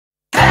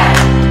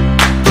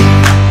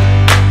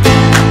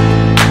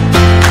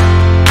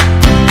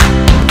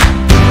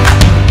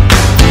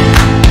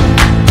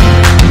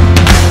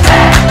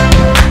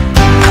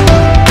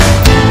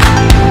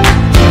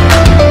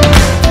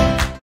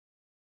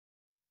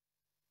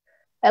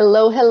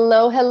Hello,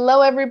 hello,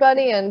 hello,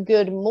 everybody, and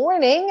good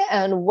morning,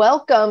 and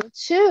welcome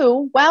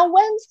to Wow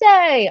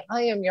Wednesday.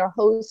 I am your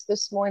host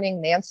this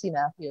morning, Nancy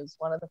Matthews,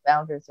 one of the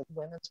founders of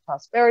Women's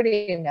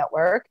Prosperity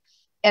Network.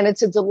 And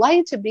it's a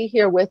delight to be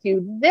here with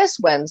you this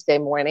Wednesday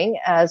morning,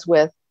 as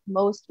with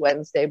most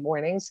Wednesday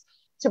mornings,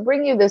 to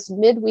bring you this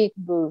midweek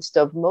boost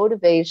of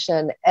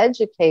motivation,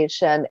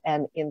 education,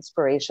 and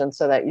inspiration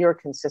so that you're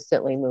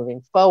consistently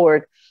moving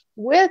forward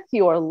with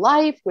your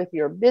life, with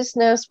your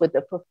business, with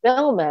the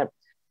fulfillment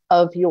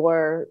of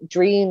your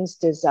dreams,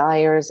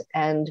 desires,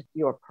 and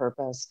your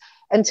purpose.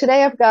 And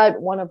today I've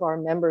got one of our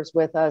members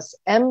with us,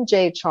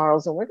 MJ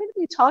Charles, and we're going to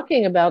be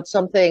talking about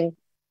something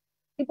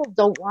people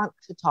don't want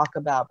to talk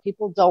about,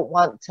 people don't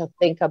want to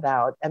think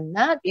about, and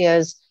that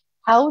is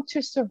how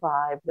to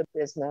survive the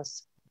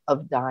business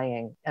of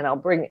dying. And I'll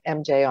bring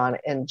MJ on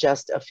in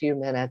just a few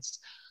minutes.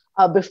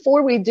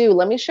 Before we do,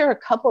 let me share a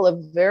couple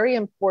of very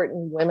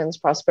important Women's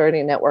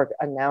Prosperity Network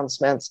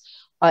announcements.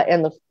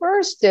 And the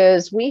first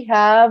is we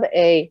have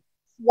a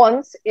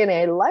once in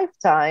a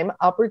lifetime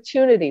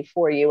opportunity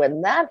for you.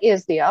 And that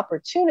is the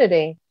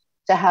opportunity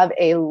to have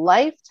a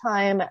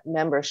lifetime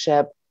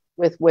membership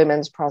with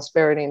Women's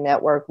Prosperity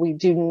Network. We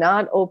do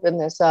not open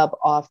this up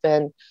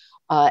often.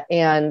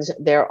 And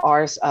there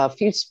are a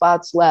few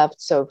spots left.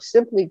 So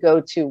simply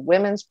go to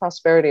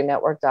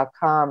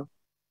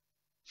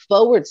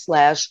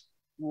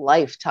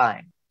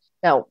womensprosperityNetwork.com/lifetime.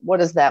 Now, what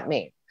does that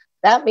mean?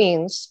 That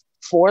means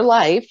for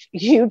life,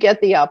 you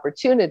get the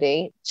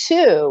opportunity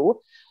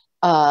to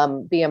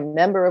be a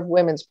member of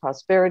Women's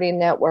Prosperity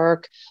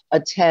Network,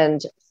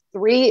 attend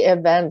 3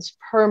 events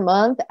per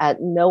month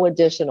at no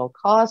additional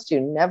cost.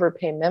 You never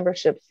pay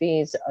membership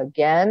fees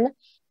again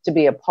to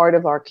be a part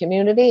of our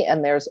community.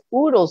 And there's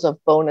oodles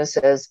of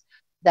bonuses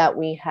that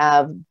we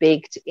have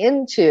baked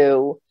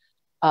into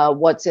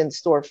what's in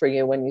store for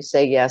you when you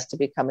say yes to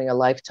becoming a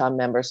lifetime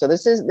member. So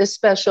this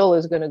special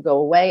is going to go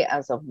away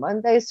as of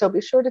Monday. So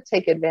be sure to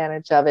take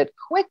advantage of it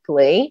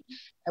quickly.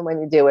 And when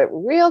you do it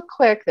real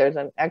quick, there's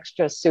an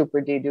extra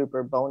super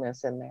duper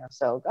bonus in there.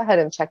 So go ahead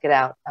and check it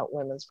out at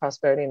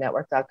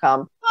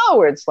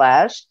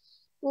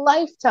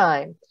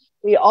womensprosperityNetwork.com/lifetime.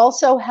 We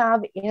also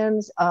have in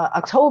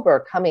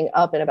October, coming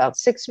up in about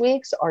 6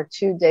 weeks, our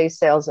 2-day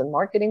sales and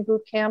marketing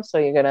boot camp. So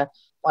you're going to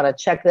want to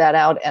check that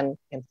out. And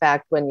in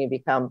fact, when you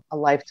become a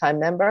lifetime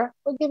member,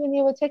 we're giving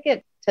you a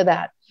ticket to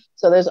that.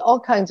 So there's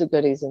all kinds of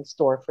goodies in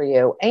store for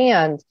you.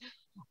 And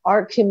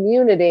our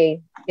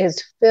community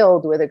is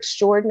filled with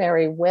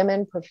extraordinary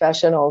women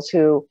professionals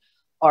who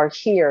are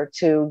here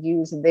to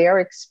use their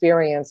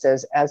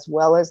experiences as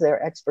well as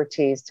their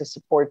expertise to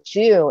support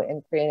you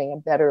in creating a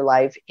better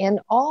life in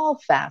all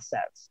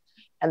facets.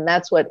 And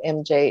that's what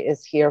MJ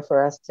is here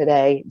for us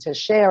today to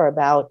share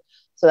about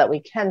so that we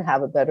can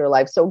have a better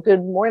life. So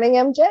good morning,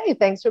 MJ.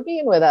 Thanks for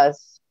being with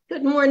us.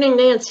 Good morning,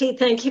 Nancy.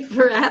 Thank you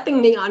for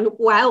having me on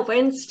Wow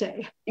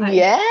Wednesday.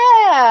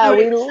 I'm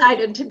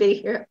excited to be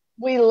here.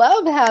 We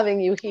love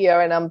having you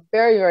here, and I'm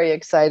very, very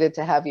excited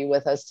to have you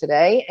with us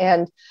today.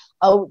 And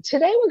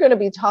today we're going to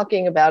be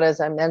talking about, as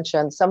I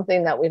mentioned,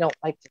 something that we don't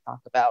like to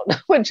talk about,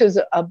 which is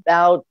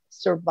about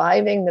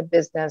surviving the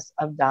business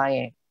of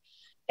dying.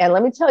 And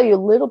let me tell you a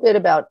little bit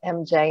about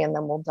MJ, and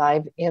then we'll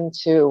dive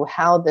into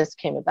how this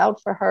came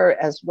about for her,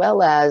 as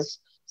well as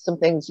some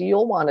things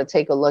you'll want to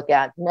take a look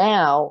at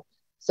now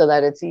so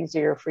that it's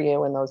easier for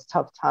you in those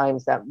tough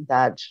times that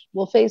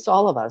will face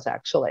all of us,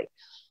 actually.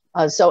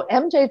 So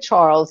MJ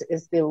Charles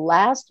is the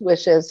Last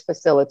Wishes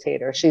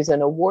Facilitator. She's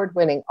an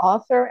award-winning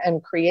author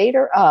and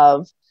creator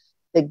of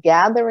the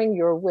Gathering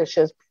Your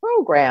Wishes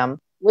program,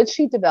 which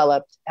she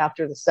developed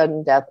after the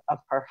sudden death of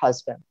her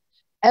husband.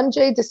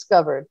 MJ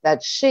discovered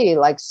that she,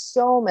 like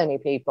so many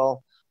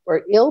people,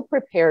 were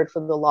ill-prepared for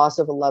the loss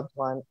of a loved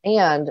one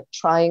and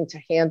trying to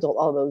handle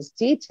all those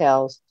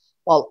details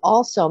while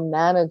also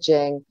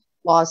managing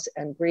loss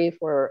and grief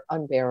were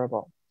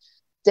unbearable.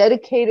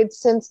 Dedicated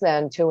since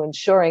then to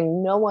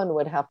ensuring no one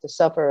would have to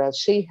suffer as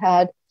she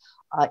had.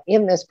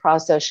 In this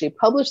process, she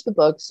published the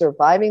book,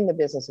 Surviving the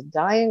Business of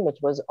Dying,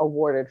 which was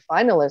awarded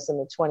finalist in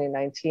the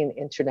 2019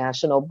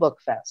 International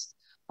Book Fest.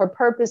 Her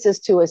purpose is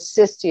to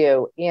assist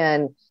you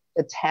in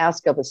the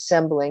task of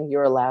assembling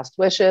your last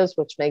wishes,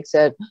 which makes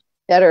it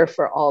better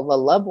for all the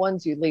loved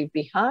ones you leave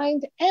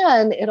behind.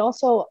 And it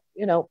also,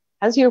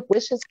 has your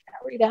wishes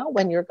carried out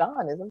when you're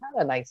gone. Isn't that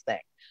a nice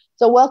thing?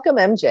 So welcome,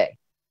 MJ.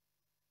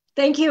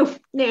 Thank you,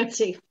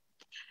 Nancy.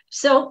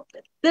 So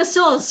this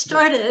all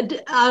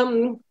started,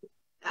 I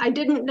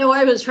didn't know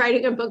I was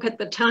writing a book at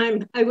the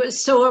time. I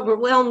was so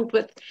overwhelmed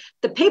with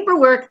the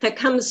paperwork that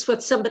comes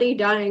with somebody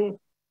dying,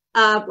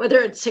 whether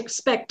it's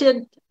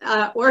expected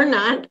or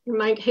not. In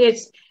my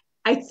case,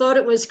 I thought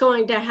it was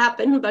going to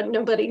happen, but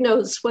nobody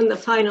knows when the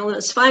final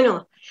is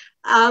final.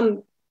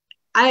 It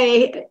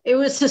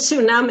was a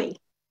tsunami,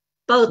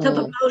 both of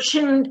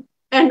emotion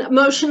and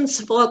emotions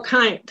of all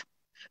kind,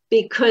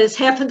 because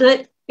half of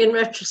it, in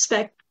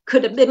retrospect,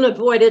 could have been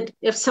avoided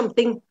if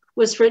something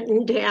was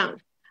written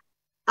down.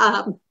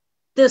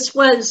 This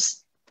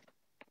was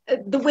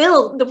the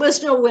will. There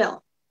was no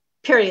will,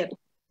 period.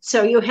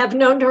 So you have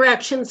no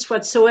directions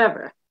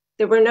whatsoever.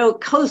 There were no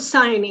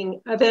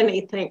co-signing of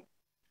anything.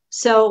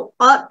 So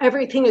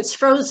everything is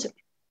frozen.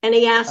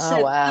 Any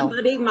asset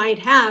somebody might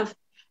have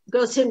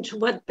goes into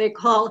what they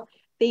call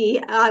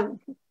the,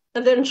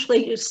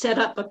 eventually you set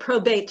up a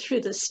probate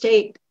through the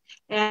state,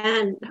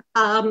 and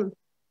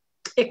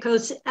it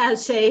goes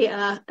as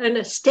an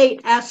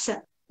estate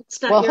asset.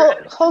 It's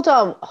not hold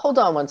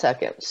on 1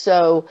 second.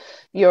 So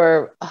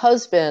your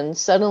husband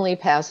suddenly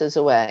passes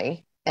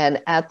away,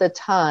 and at the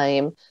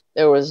time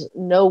there was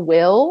no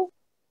will,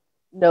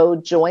 no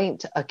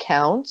joint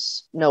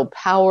accounts, no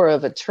power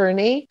of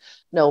attorney,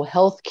 no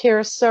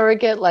healthcare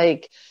surrogate.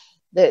 Like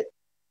that,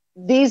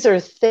 these are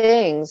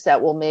things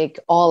that will make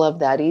all of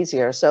that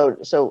easier.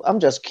 So I'm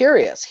just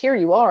curious. Here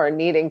you are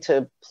needing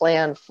to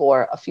plan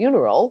for a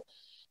funeral,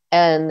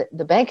 and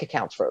the bank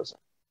account's frozen.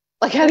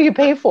 Like, how do you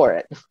pay for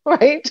it,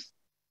 right?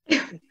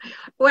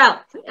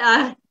 Well,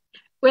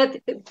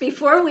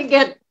 before we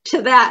get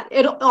to that,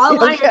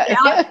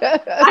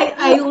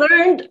 I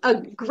learned a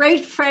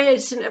great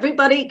phrase, and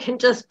everybody can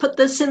just put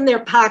this in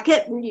their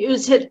pocket and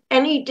use it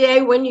any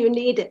day when you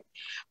need it.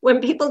 When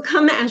people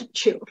come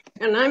at you,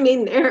 and I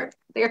mean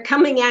they're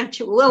coming at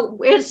you, well,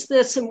 where's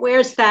this and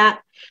where's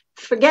that?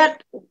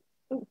 Forget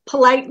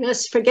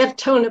politeness, forget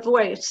tone of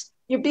voice.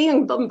 You're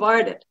being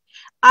bombarded.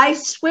 I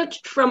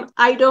switched from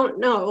I don't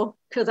know,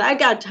 because I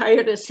got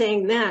tired of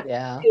saying that.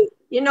 Yeah.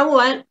 You know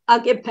what? I'll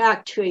get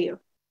back to you.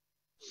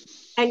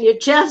 And you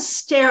just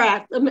stare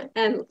at them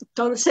and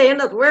don't say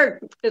another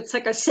word. It's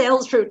like a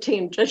sales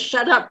routine. Just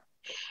shut up.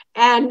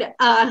 And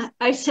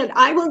I said,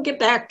 I will get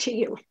back to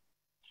you.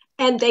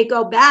 And they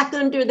go back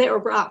under their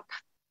rock.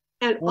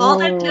 And all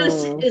that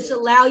does is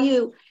allow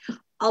you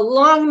a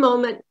long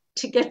moment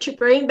to get your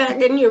brain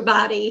back in your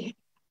body,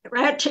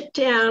 ratchet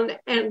down,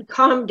 and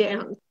calm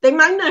down. They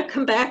might not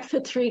come back for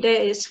 3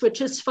 days,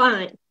 which is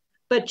fine.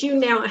 But you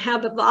now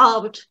have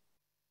evolved.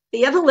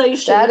 The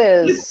evolution. That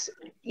is...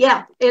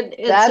 Yeah,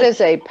 that is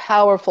a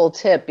powerful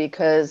tip,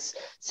 because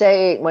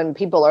say when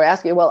people are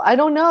asking, well, I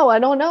don't know,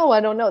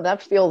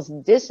 that feels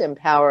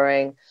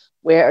disempowering.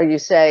 Where you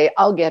say,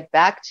 I'll get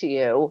back to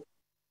you,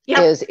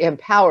 is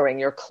empowering.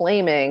 You're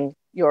claiming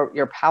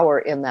your power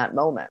in that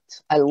moment.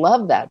 I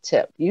love that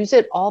tip. Use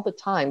it all the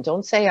time.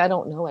 Don't say I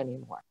don't know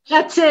anymore.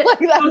 That's it. Like,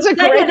 that's a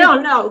great. I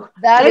don't know.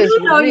 That is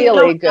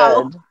really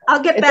good. Know.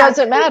 I'll get back. It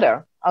doesn't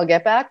matter. I'll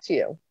get back to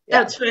you. Yeah.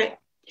 That's right.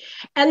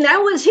 And that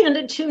was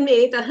handed to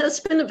me. The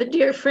husband of a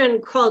dear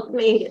friend called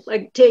me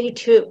like day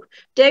 2.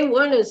 Day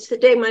 1 is the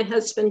day my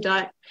husband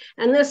died.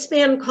 And this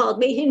man called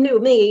me. He knew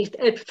me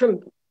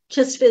from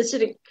just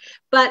visiting.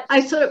 But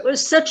I thought it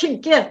was such a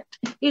gift.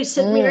 He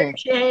said, Mary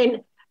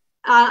Jane,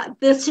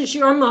 this is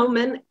your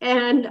moment.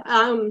 And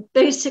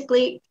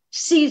basically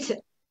seize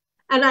it.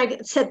 And I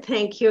said,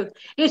 thank you.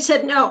 He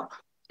said, no.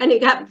 And he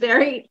got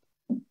very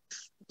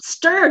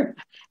stern.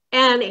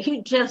 And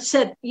he just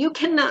said, you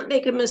cannot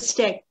make a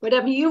mistake.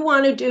 Whatever you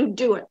want to do,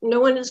 do it. No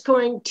one is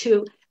going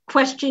to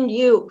question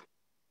you.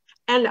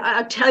 And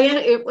I'll tell you,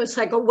 it was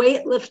like a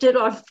weight lifted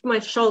off my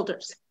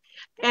shoulders.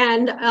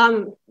 And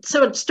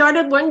so it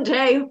started one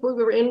day. We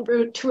were en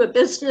route to a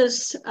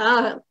business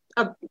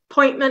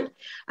appointment.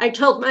 I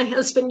told my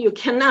husband, you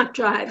cannot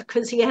drive,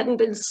 because he hadn't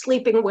been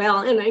sleeping well.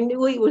 And I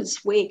knew he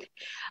was weak.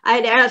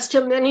 I'd asked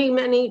him many,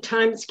 many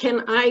times,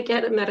 can I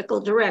get a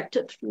medical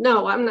directive?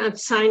 No, I'm not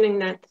signing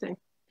that thing.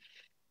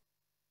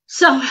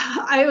 So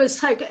I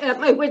was like at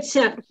my wit's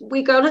end.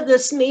 We go to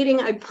this meeting.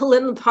 I pull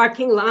in the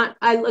parking lot.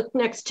 I look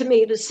next to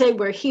me to say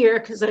we're here,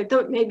 because I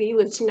thought maybe he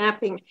was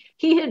napping.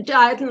 He had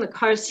died in the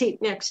car seat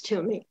next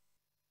to me.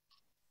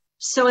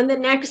 So in the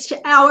next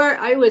hour,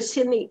 I was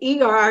in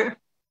the ER,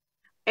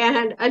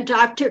 and a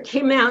doctor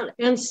came out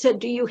and said,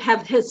 do you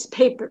have his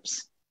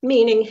papers?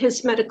 Meaning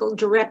his medical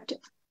directive.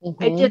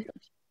 I didn't.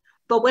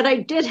 But what I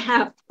did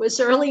have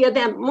was earlier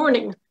that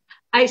morning,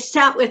 I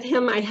sat with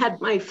him. I had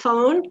my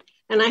phone.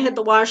 And I had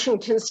the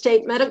Washington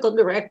State Medical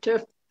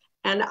Director,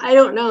 and I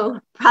don't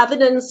know,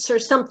 Providence or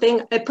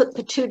something, I put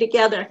the two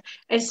together.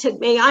 I said,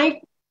 may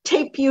I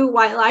tape you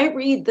while I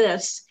read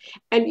this?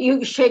 And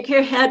you shake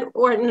your head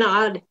or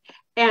nod.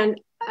 And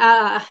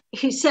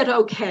he said,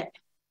 okay.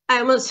 I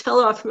almost fell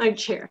off my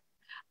chair.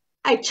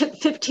 I took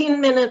 15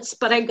 minutes,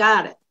 but I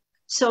got it.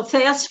 So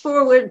fast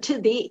forward to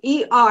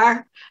the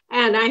ER,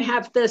 and I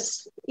have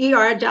this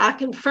ER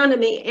doc in front of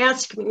me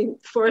asking me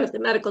for the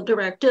medical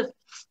directive.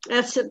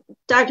 I said,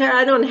 doctor,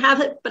 I don't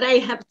have it, but I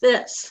have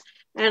this.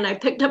 And I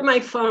picked up my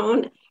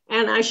phone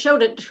and I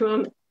showed it to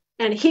him,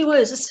 and he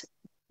was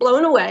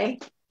blown away.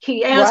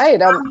 He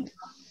asked,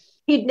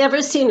 he'd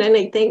never seen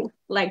anything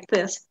like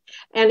this.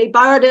 And he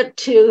borrowed it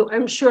to,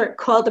 I'm sure,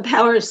 call the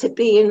powers that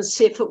be and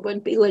see if it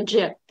would be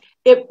legit.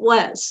 It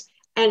was.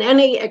 And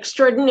any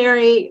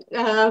extraordinary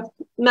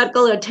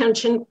medical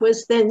attention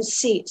was then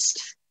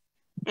ceased.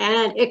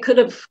 And it could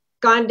have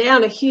gone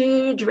down a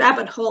huge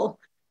rabbit hole,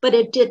 but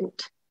it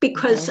didn't,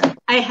 because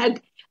I had,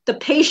 the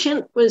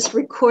patient was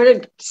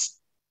recorded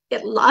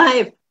it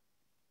live,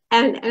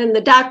 and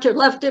the doctor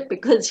left it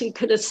because he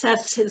could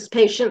assess his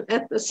patient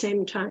at the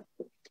same time.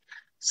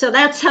 So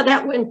that's how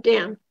that went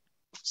down.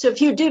 So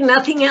if you do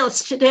nothing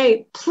else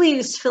today,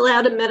 please fill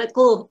out a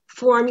medical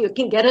form. You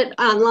can get it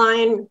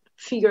online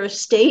for your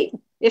state.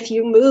 If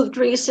you moved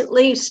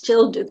recently,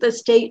 still do the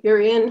state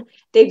you're in.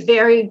 They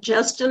vary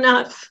just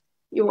enough.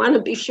 You want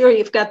to be sure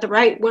you've got the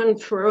right one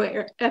for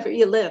wherever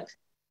you live.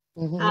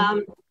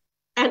 And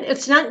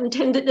it's not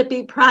intended to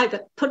be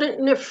private. Put it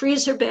in a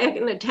freezer bag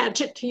and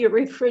attach it to your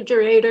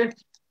refrigerator.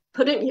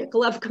 Put it in your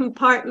glove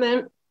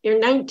compartment, your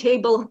night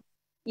table.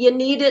 You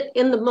need it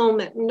in the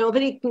moment.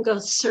 Nobody can go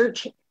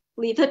searching.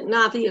 Leave it in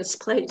obvious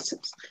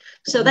places.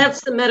 So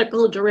that's the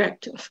medical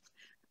directive.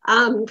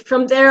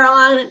 From there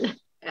on,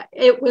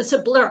 it was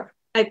a blur.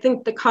 I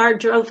think the car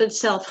drove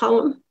itself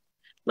home.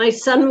 My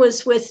son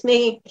was with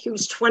me. He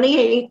was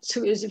 28,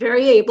 so he was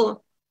very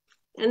able.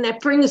 And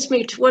that brings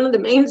me to one of the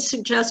main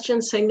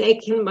suggestions I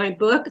make in my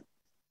book.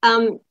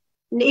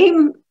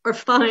 Name or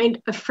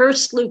find a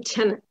first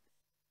lieutenant.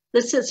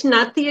 This is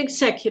not the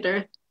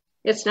executor.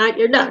 It's not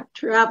your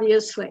doctor,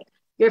 obviously.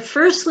 Your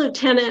first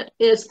lieutenant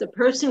is the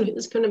person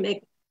who's going to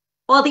make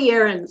all the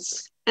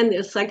errands, and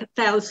there's like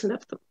 1,000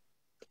 of them.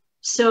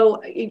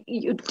 So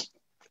you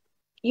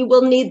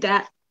will need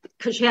that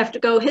because you have to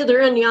go hither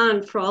and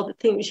yon for all the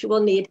things you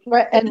will need.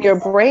 Right, and your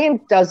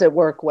brain doesn't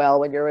work well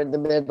when you're in the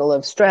middle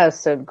of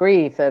stress and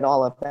grief and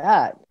all of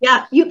that.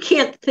 Yeah, you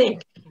can't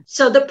think.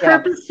 So the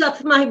purpose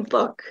of my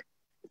book,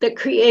 the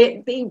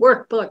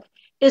workbook,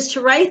 is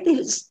to write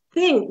these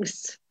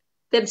things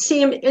that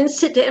seem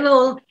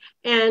incidental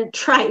and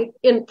trite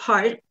in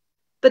part,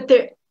 but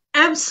they're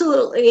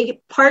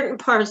absolutely part and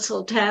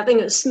parcel to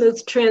having a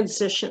smooth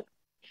transition.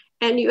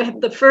 And you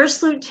have the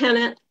first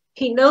lieutenant,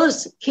 he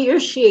or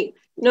she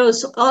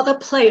knows all the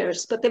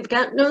players, but they've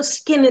got no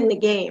skin in the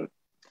game.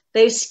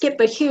 They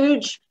skip a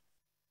huge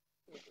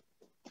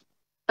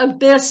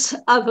abyss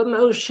of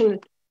emotion,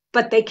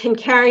 but they can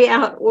carry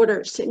out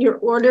orders, and your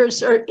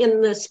orders are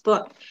in this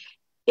book.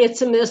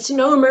 It's a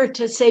misnomer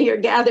to say you're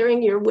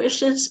gathering your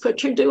wishes.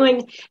 What you're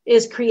doing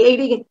is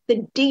creating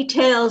the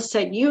details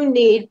that you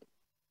need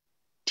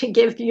to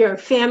give your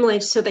family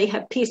so they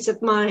have peace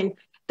of mind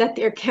that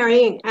they're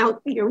carrying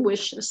out your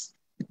wishes.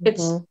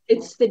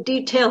 It's the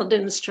detailed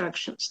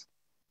instructions.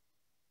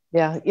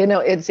 Yeah,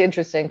 it's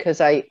interesting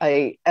because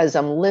I as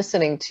I'm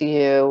listening to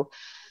you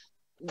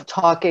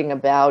talking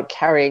about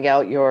carrying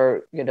out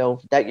your,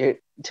 to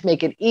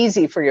make it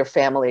easy for your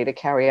family to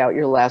carry out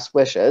your last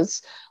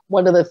wishes.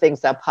 One of the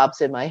things that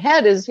pops in my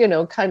head is,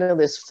 kind of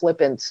this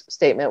flippant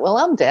statement. Well,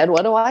 I'm dead.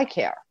 What do I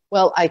care?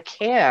 Well, I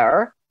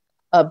care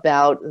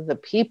about the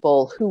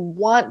people who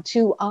want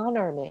to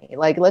honor me.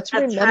 Like, let's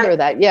remember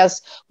that.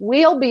 Yes,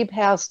 we'll be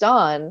passed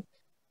on,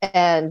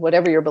 and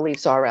whatever your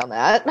beliefs are around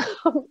that.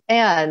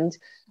 And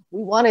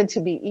we want it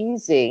to be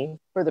easy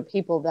for the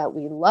people that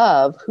we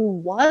love who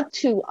want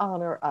to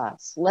honor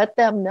us. Let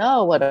them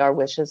know what our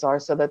wishes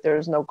are so that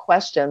there's no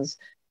questions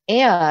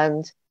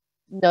and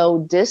no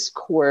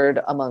discord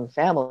among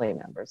family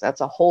members.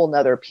 That's a whole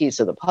nother piece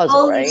of the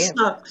puzzle, Holy right?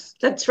 smokes.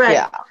 That's right.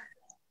 Yeah.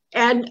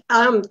 And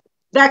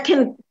that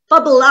can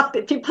bubble up.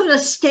 If you put a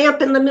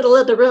stamp in the middle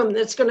of the room,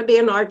 there's going to be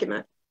an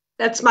argument.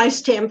 That's my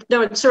stamp.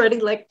 No, it's already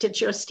licked. It's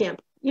your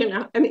stamp.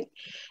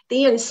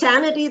 The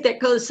insanity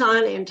that goes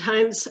on in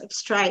times of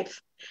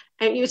strife.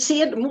 And you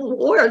see it in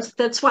wars.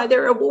 That's why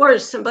there are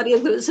wars. Somebody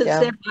loses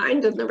their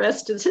mind and the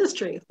rest is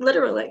history,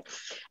 literally.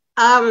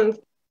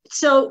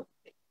 So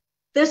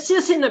this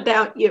isn't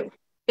about you.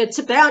 It's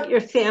about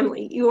your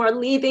family. You are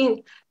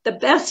leaving the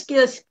best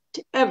gift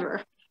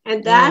ever.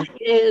 And that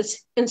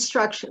is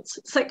instructions.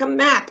 It's like a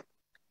map.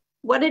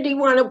 What did he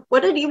want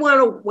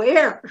to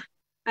wear?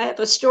 I have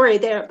a story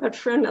there, but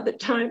for another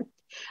time.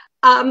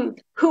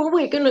 Who are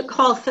we going to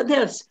call for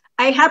this?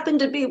 I happen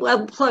to be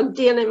well plugged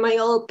in my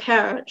old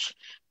parish,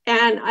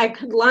 and I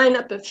could line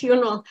up a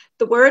funeral.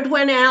 The word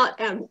went out,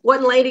 and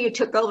one lady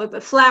took over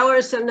the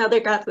flowers, another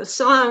got the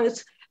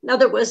songs,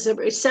 another was the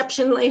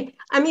reception lady.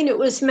 It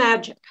was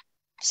magic.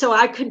 So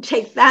I could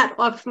take that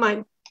off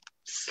my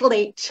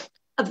slate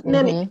of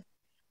many.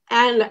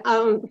 And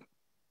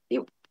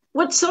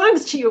what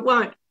songs do you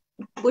want?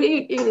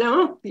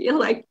 You're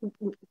like,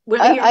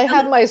 I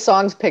have my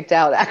songs picked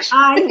out, actually.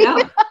 I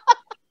know.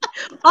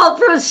 All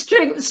for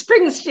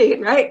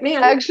Springsteen, right,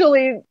 man?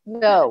 Actually,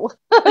 no.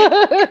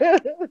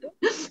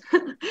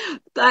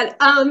 But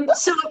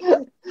so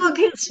look,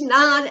 it's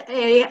not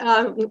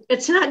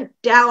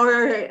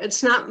dour,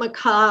 it's not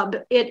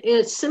macabre. It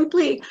is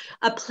simply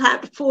a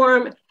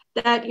platform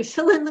that you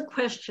fill in the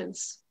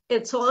questions.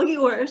 It's all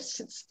yours.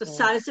 It's the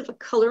size of a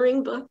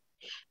coloring book.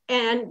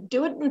 And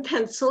do it in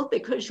pencil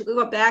because you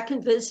go back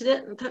and visit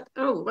it and think,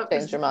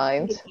 Change your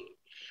mind.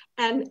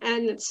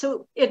 And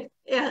so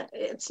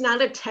it's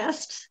not a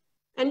test,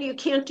 and you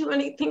can't do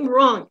anything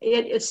wrong.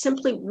 It is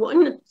simply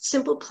one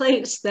simple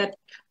place that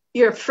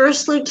your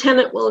first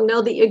lieutenant will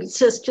know the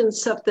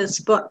existence of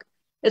this book.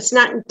 It's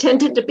not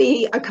intended to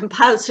be a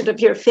composite of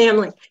your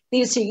family.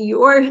 These are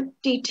your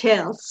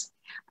details.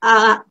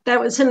 That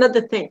was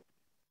another thing.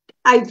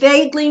 I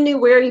vaguely knew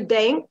where he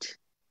banked.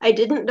 I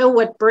didn't know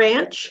what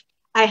branch.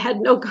 I had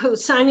no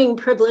co-signing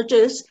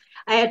privileges.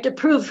 I had to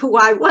prove who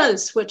I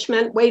was, which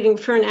meant waiting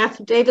for an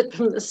affidavit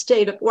from the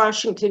state of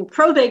Washington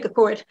probate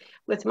court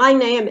with my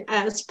name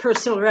as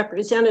personal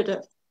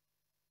representative.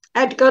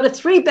 I had to go to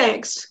 3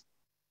 banks.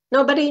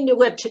 Nobody knew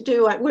what to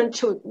do. I went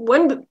to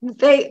one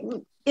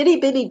itty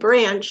bitty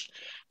branch,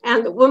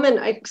 and the woman,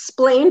 I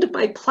explained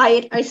my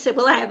plight. I said,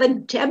 well, I have a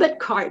debit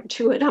card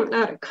to it. I'm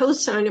not a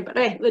co-signer, but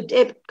I have a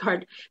debit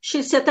card.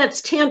 She said,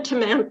 that's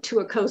tantamount to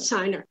a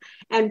co-signer.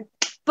 And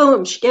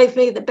boom, she gave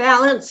me the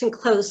balance and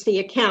closed the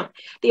account.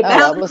 The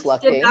balance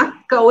did not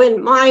go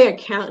in my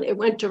account. It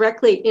went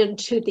directly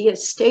into the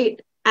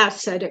estate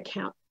asset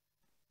account.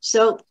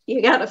 So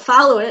you got to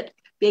follow it,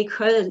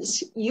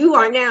 because you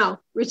are now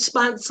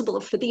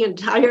responsible for the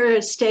entire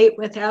estate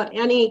without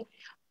any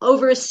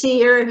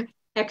overseer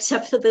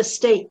except for the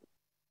state.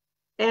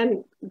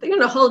 And they're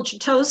going to hold your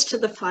toes to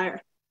the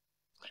fire.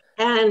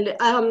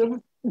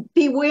 And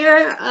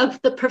beware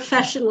of the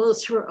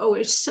professionals who are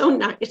always so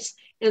nice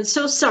and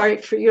so sorry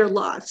for your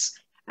loss.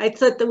 I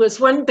thought there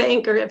was one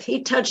banker, if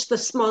he touched the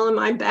small of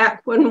my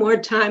back one more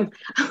time,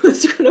 I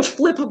was going to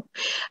flip him.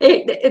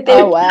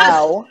 Oh,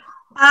 wow.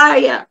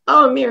 Yeah.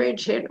 Oh, Mary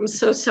Jane, I'm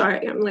so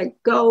sorry. I'm like,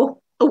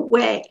 go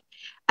away.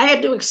 I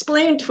had to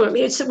explain to him.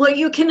 He said, well,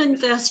 you can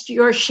invest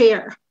your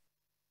share.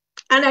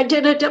 And I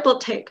did a double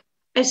take.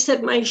 I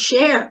said, my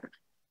share,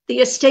 the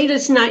estate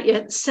is not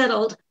yet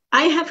settled.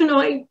 I have no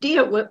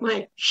idea what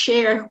my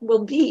share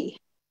will be.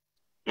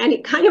 And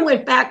he kind of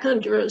went back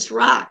under his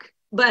rock,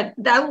 but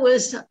that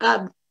was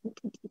a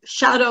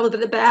shot over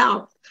the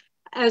bow.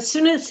 As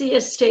soon as the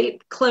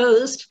estate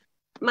closed,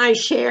 my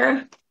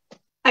share,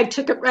 I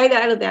took it right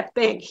out of that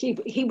bank.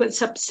 He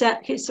was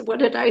upset. He said, what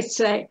did I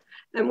say?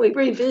 And we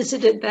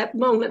revisited that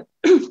moment.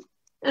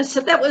 I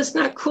said, that was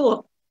not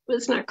cool. It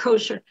was not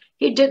kosher.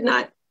 He did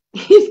not.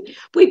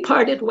 We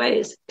parted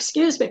ways.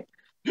 Excuse me.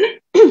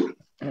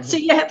 So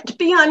you have to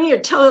be on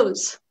your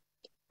toes.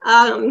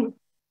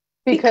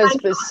 Because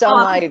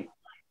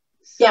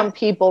some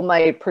people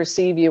might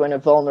perceive you in a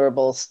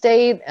vulnerable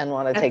state and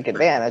want to take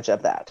advantage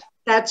of that.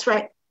 That's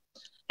right.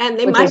 And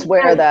they which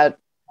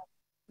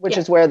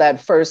is where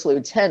that first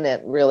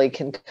lieutenant really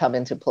can come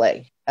into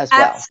play as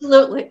well.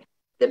 Absolutely.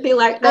 They'd be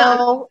like,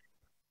 now,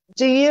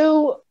 do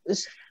you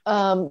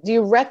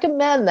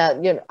recommend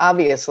that,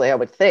 obviously I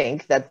would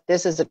think that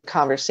this is a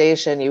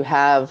conversation you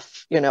have,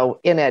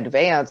 in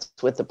advance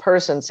with the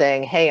person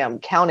saying, hey, I'm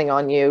counting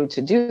on you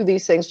to do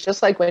these things,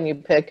 just like when you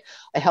pick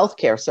a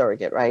healthcare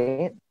surrogate,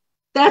 right?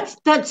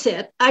 That's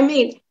it. I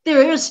mean,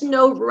 there is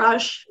no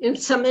rush. In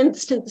some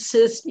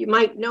instances, you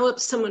might know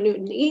of someone who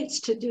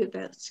needs to do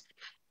this.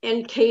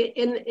 In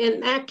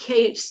that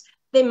case,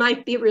 they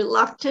might be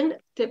reluctant,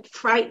 they're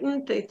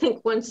frightened, they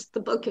think once the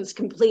book is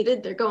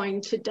completed, they're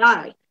going to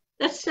die.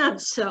 That's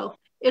not so.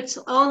 It's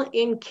all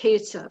in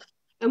case of,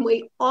 and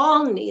we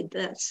all need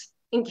this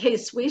in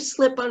case we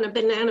slip on a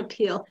banana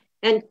peel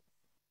and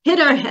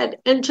hit our head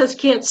and just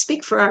can't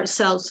speak for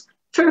ourselves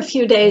for a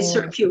few days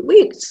or a few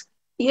weeks.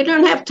 You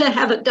don't have to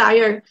have a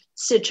dire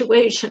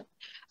situation.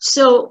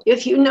 So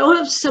if you know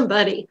of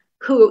somebody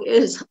who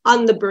is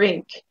on the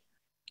brink,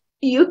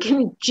 you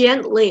can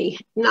gently,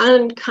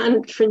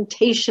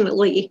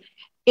 non-confrontationally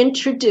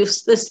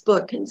introduce this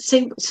book and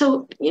say,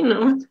 so,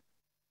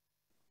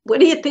 what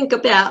do you think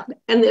about?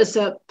 And there's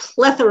a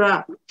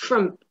plethora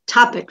from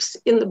topics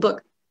in the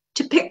book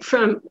to pick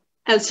from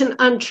as an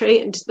entree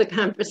into the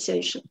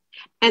conversation.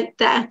 And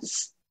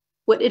that's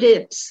what it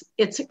is.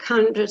 It's a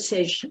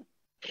conversation.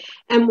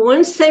 And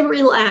once they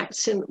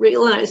relax and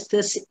realize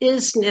this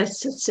is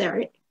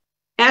necessary,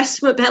 ask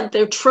them about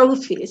their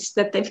trophies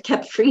that they've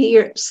kept for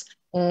years.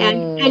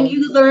 And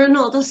you learn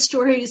all the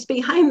stories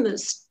behind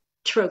those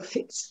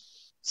trophies.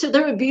 So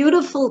there are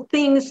beautiful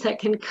things that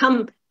can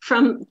come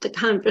from the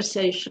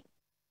conversation.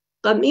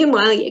 But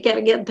meanwhile, you got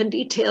to get the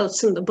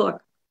details in the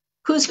book.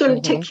 Who's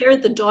going to take care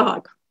of the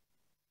dog?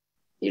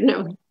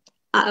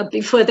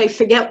 Before they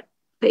forget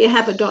they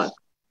have a dog,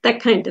 that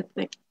kind of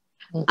thing.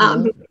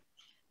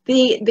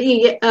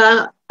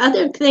 The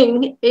other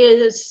thing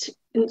is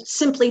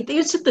simply,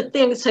 these are the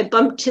things I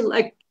bumped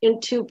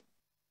into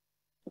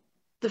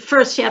the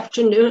first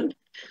afternoon.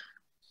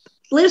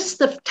 List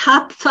the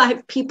top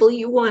 5 people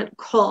you want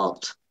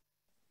called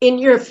in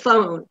your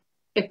phone.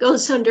 It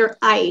goes under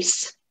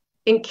ICE,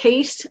 in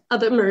case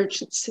of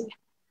emergency,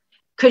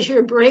 because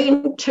your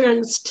brain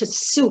turns to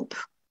soup.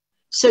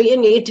 So you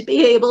need to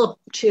be able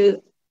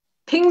to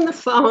ping the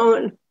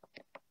phone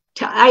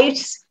to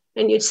ICE,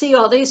 and you see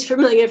all these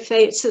familiar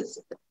faces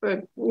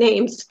or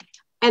names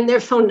and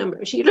their phone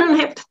numbers. You don't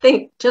have to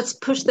think,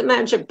 just push the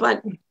magic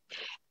button.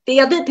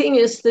 The other thing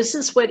is, this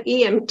is what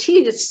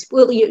EMTs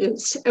will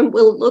use and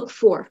will look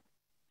for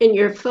in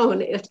your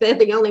phone if they're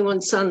the only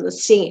ones on the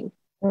scene.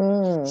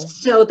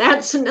 So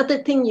that's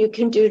another thing you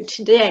can do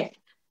today.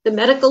 The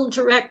medical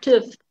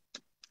directive,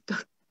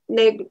 the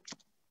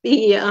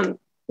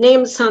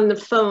names on the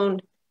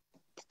phone.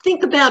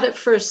 Think about it,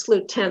 First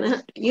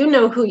Lieutenant. You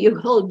know who you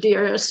hold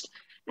dearest.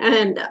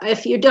 And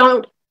if you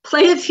don't,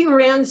 play a few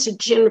rounds of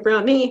gin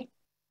rummy.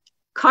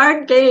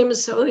 Card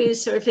games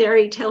always are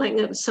very telling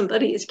of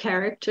somebody's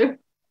character.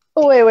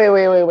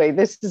 Oh, wait.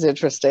 This is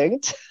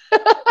interesting.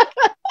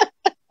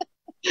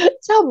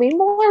 Tell me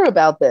more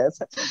about this.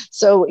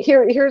 So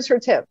here's her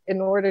tip.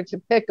 In order to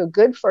pick a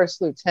good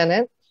first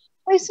lieutenant,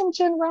 play some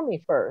gin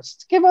rummy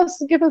first. Give us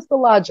the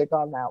logic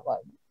on that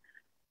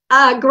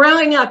one.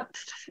 Growing up,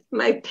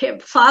 my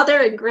father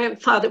and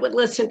grandfather would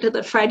listen to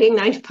the Friday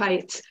night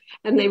fights,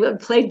 and they would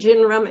play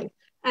gin rummy.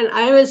 And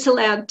I was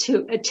allowed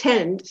to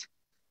attend,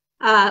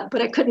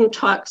 but I couldn't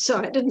talk, so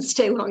I didn't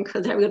stay long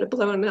because I would have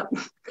blown up.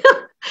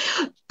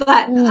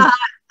 But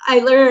I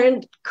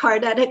learned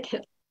card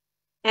etiquette,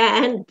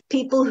 and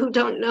people who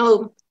don't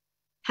know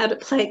how to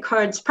play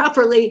cards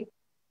properly,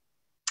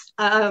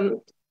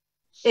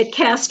 it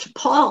casts a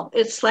pall.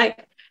 It's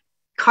like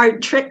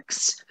card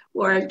tricks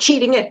or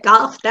cheating at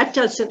golf. That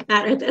doesn't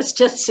matter. That's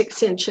just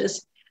 6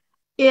 inches.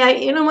 Yeah,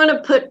 you don't want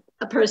to put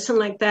a person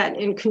like that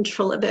in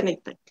control of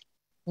anything.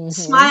 Mm-hmm.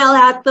 Smile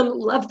at them,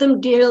 love them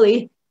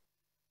dearly,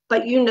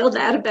 but you know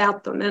that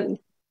about them, and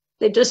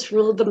they just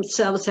rule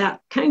themselves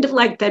out, kind of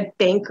like that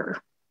banker.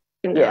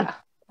 You know? Yeah,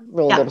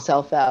 ruled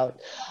himself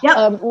out.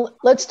 Yep.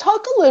 Let's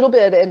talk a little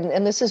bit,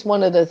 and this is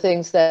one of the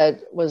things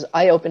that was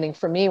eye-opening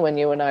for me when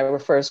you and I were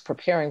first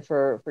preparing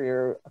for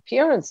your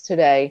appearance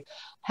today,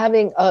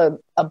 having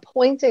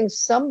appointing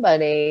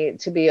somebody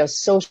to be a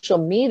social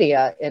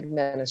media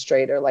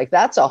administrator. Like,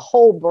 that's a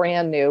whole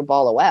brand new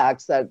ball of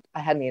wax that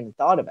I hadn't even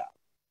thought about.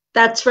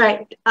 That's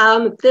right.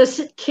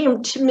 This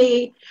came to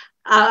me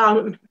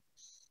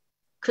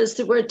because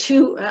there were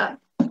 2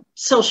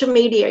 social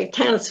media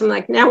accounts. I'm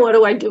like, now what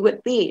do I do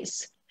with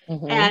these?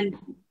 Mm-hmm. And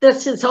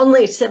this is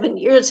only 7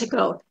 years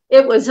ago.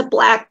 It was a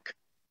black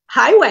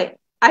highway.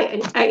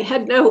 I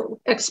had no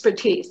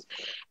expertise.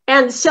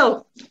 And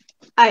so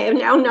I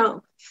now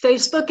know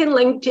Facebook and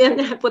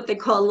LinkedIn have what they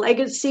call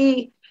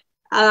legacy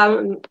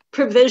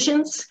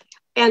provisions.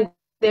 And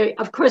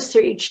of course,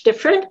 they're each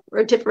different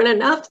or different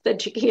enough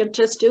that you can't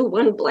just do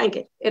one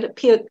blanket. It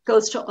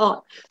goes to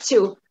all.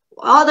 So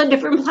all the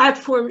different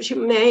platforms you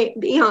may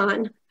be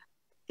on,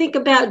 think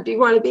about, do you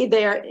want to be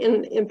there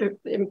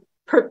in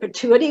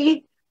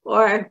perpetuity,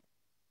 or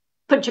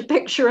put your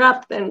picture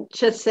up and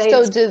just say,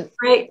 so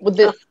great.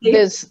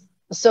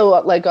 So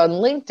like on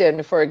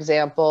LinkedIn, for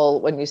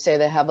example, when you say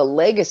they have a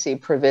legacy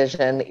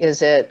provision,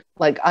 is it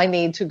like I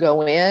need to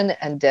go in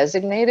and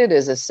designate it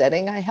as a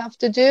setting I have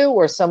to do,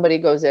 or somebody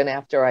goes in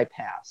after I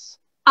pass?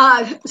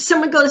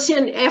 Someone goes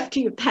in after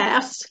you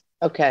pass.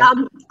 Okay.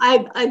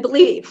 I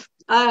believe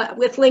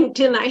with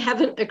LinkedIn, I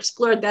haven't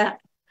explored that.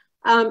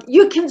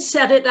 You can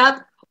set it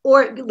up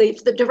or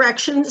leave the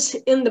directions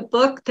in the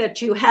book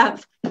that you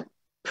have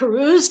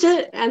perused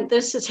it, and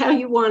this is how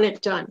you want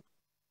it done,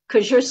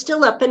 because you're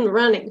still up and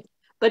running.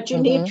 But you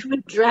need to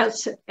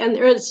address it. And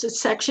there is a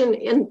section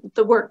in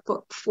the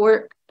workbook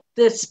for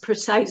this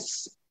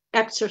precise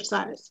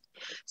exercise.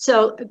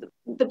 So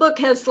the book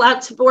has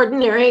lots of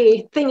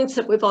ordinary things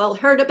that we've all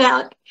heard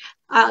about.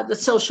 The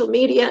social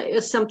media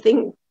is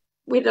something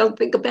we don't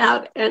think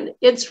about, and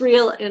it's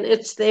real and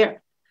it's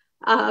there.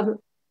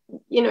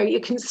 You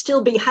can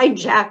still be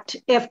hijacked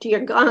after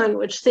you're gone,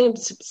 which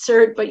seems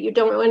absurd, but you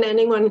don't want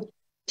anyone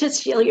to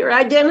steal your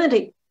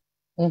identity.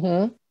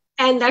 Mm-hmm.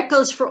 And that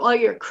goes for all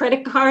your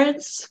credit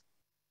cards.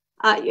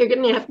 You're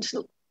going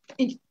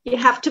to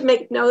have to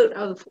make note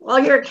of all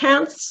your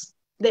accounts,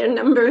 their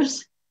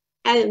numbers,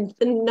 and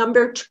the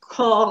number to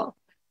call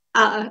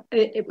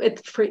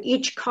for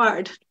each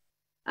card.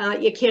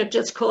 You can't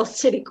just call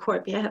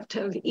Citicorp. You have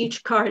to have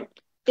each card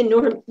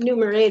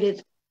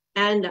enumerated.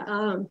 And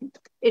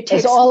it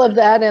takes. Is all of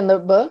that in the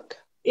book?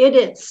 It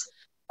is.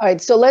 All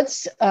right. So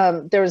let's,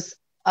 there's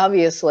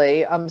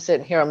obviously, I'm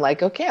sitting here, I'm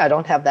like, okay, I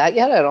don't have that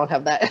yet. I don't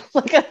have that.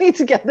 Like, I need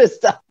to get this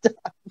stuff done.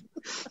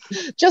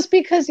 Just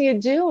because you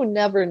do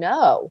never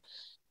know.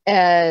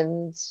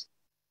 And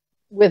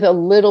with a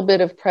little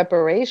bit of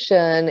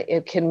preparation,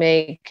 it can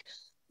make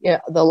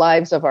the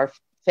lives of our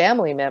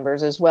family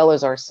members as well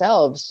as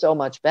ourselves so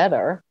much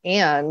better.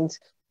 And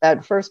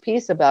that first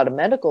piece about a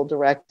medical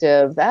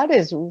directive, that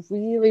is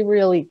really,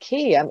 really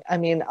key. I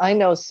mean, I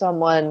know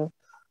someone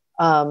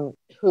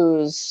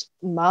whose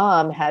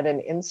mom had an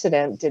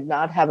incident, did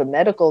not have a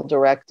medical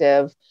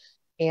directive.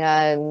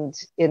 And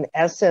in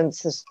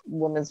essence, this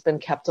woman's been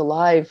kept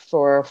alive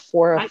for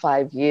 4 or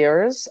 5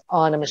 years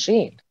on a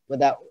machine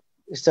without.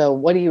 So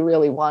what do you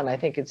really want? I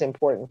think it's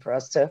important for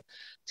us to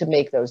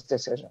make those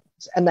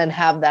decisions and then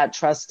have that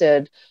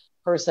trusted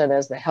person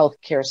as the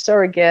healthcare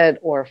surrogate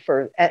or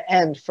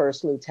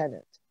first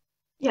lieutenant.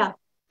 Yeah,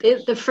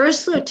 the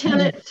first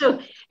lieutenant. So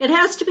it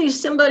has to be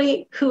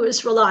somebody who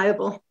is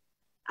reliable,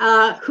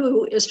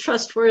 who is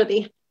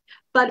trustworthy,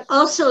 but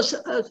also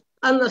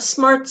on the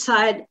smart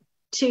side,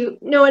 to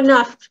know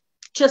enough.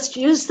 Just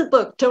use the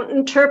book. Don't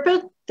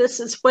interpret.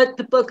 This is what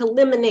the book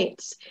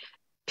eliminates.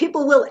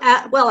 People will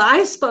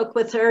I spoke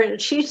with her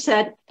and she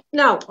said,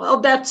 no,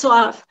 all bets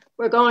off.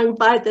 We're going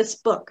by this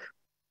book.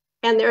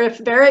 And there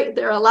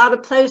are a lot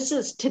of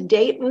places to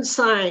date and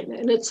sign,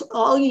 and it's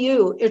all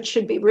you. It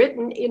should be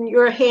written in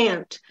your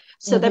hand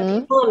so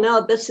that people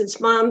know this is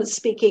mom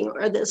speaking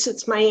or this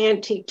is my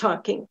auntie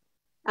talking.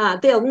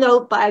 They'll know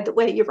by the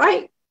way you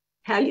write.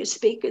 how you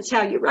speak is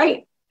how you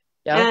write.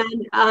 Yeah.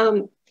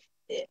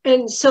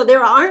 And so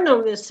there are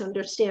no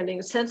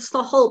misunderstandings. That's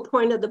the whole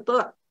point of the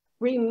book.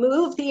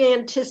 Remove the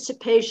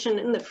anticipation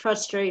and the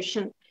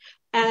frustration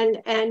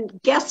and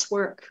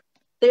guesswork.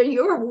 They're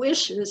your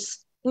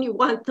wishes and you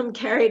want them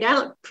carried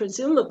out.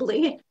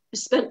 Presumably, you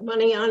spent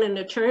money on an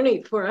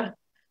attorney for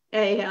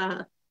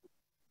a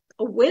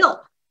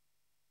will.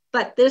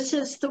 But this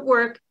is the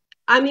work.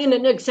 I mean,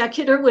 an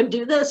executor would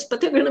do this, but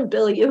they're going to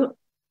bill you.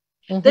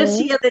 Mm-hmm. That's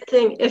the other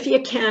thing. If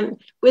you can,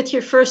 with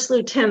your first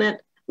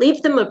lieutenant,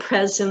 leave them a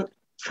present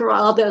for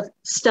all the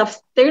stuff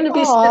they're going to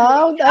be spending time.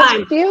 Oh,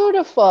 that's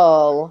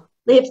beautiful.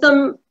 Leave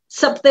them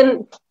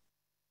something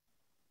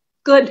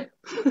good.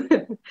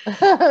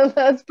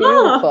 That's beautiful.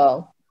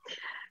 Oh.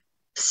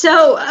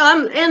 So,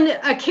 and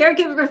a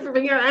caregiver for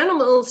your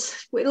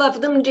animals, we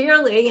love them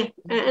dearly,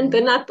 and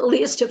they're not the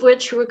least of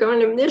which we're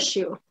going to miss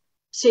you.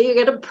 So you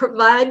got to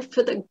provide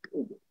for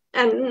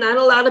and not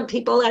a lot of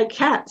people like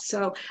cats.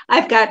 So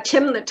I've got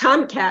Tim the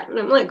tomcat, and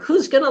I'm like,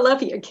 who's going to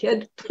love you,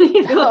 kid?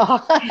 You know?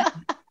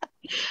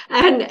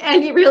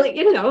 And you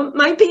really,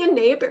 might be a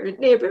neighbor.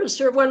 Neighbors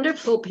are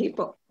wonderful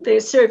people. They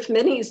serve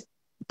many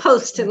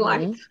posts in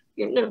life,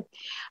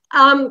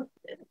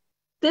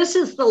 This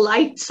is the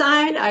light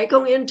side. I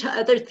go into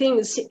other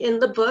things in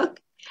the book.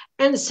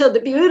 And so the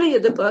beauty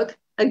of the book,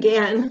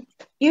 again,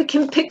 you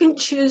can pick and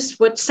choose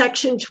what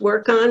sections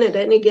work on at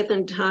any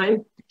given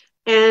time.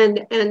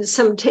 And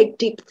some take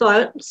deep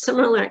thought. Some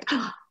are like,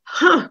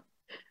 I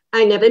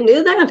never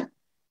knew that.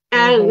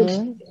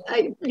 And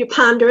you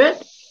ponder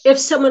it. If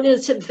someone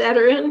is a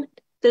veteran,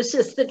 this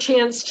is the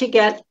chance to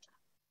get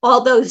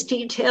all those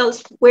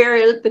details. Where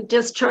are the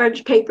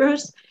discharge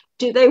papers?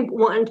 Do they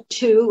want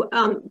to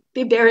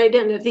be buried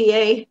in a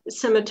VA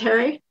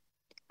cemetery?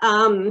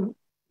 What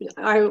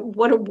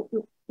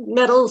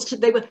medals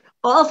did they want?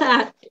 All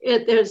that,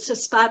 there's a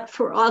spot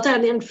for all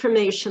that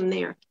information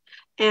there.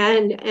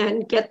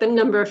 And get the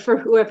number for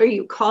whoever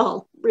you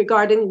call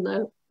regarding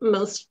the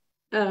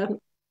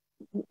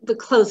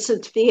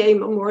closest VA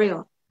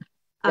memorial.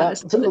 Yeah.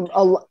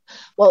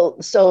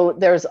 So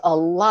there's a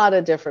lot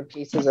of different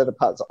pieces of the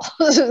puzzle.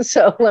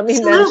 So let me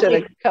mention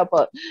a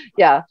couple.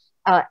 Yeah.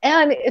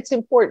 And it's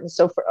important.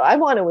 So I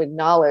want to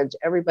acknowledge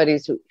everybody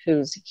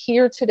who's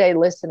here today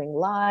listening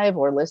live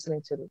or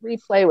listening to the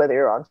replay, whether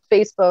you're on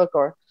Facebook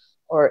or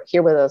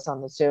here with us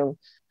on the Zoom.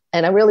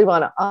 And I really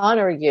want to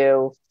honor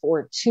you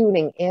for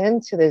tuning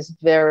in to this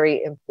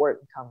very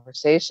important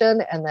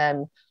conversation. And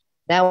then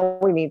now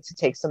we need to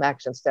take some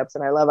action steps.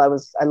 And I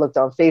looked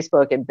on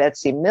Facebook and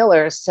Betsy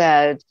Miller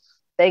said,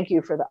 thank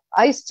you for the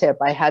ICE tip.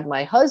 I had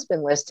my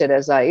husband listed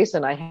as ICE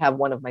and I have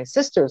one of my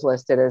sisters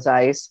listed as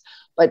ICE,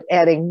 but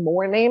adding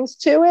more names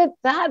to it,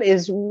 that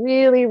is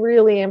really,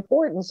 really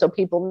important. So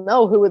people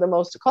know who are the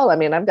most to call. I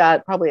mean, I've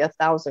got probably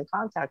 1,000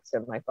 contacts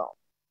in my phone.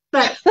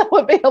 But that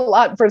would be a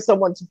lot for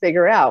someone to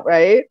figure out,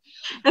 right?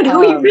 And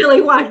who you really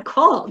want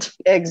called.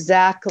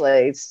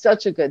 Exactly. It's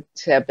such a good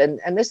tip.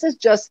 And this is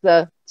just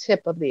the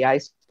tip of the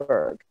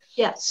iceberg.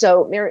 Yes.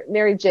 So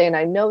Mary Jane,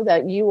 I know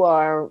that you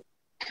are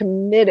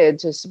committed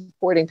to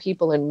supporting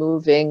people and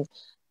moving,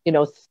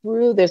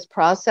 through this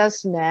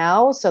process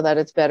now so that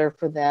it's better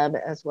for them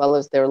as well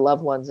as their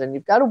loved ones. And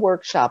you've got a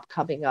workshop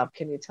coming up.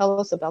 Can you tell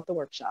us about the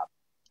workshop?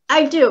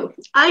 I do.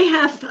 I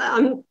have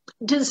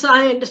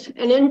designed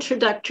an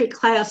introductory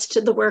class to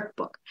the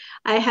workbook.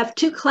 I have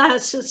 2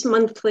 classes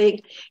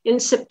monthly. In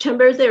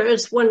September, there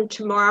is one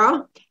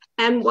tomorrow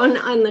and one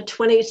on the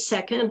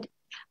 22nd.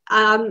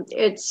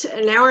 It's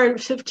an hour and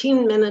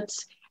 15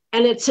 minutes,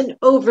 and it's an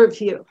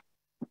overview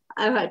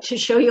to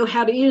show you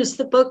how to use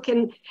the book.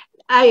 And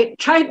I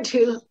tried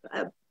to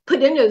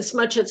put in as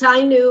much as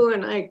I knew,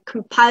 and I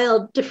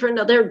compiled different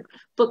other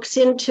books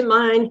into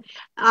mine.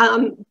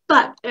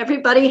 But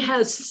everybody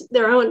has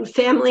their own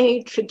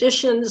family,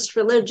 traditions,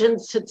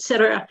 religions,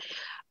 etc.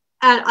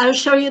 And I'll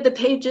show you the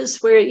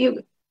pages where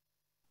you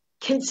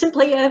can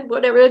simply add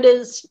whatever it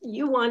is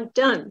you want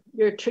done,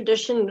 your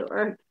tradition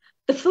or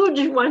the food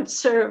you want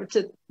served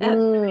at the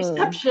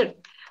reception,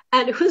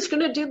 and who's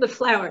going to do the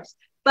flowers,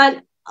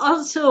 but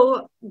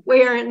also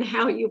where and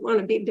how you want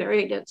to be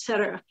buried,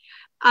 etc.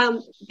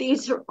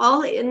 These are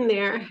all in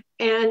there.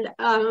 And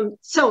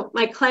so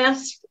my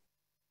class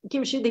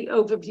gives you the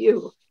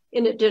overview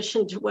in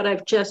addition to what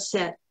I've just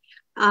said,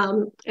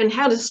 and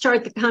how to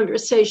start the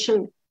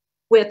conversation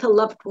with a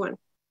loved one.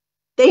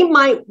 They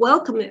might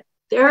welcome it.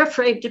 They're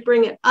afraid to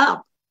bring it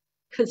up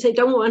because they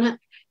don't want to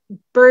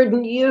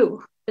burden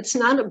you. It's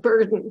not a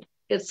burden.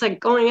 It's like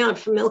going out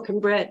for milk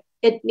and bread.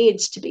 It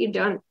needs to be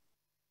done.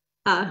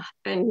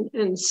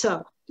 And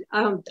so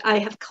I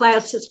have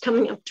classes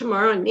coming up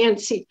tomorrow, and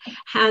Nancy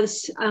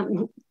has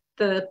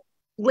the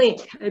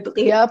link, I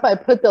believe. Yep, I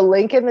put the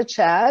link in the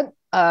chat,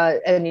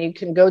 and you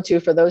can go to,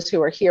 for those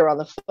who are here on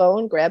the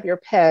phone, grab your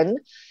pen,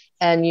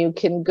 and you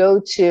can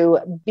go to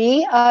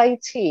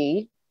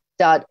bit.ly/class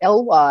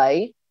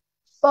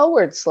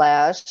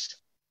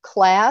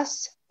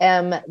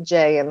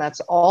MJ, and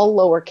that's all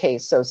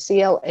lowercase. So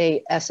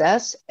ClassMJ.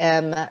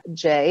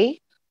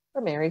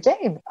 for Mary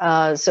Jane.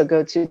 So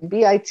go to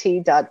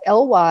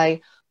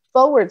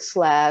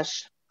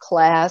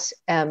bit.ly/class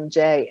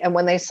MJ. And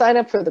when they sign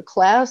up for the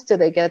class, do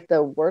they get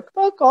the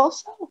workbook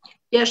also?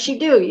 Yes, you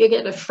do. You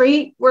get a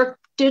free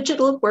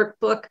digital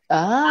workbook.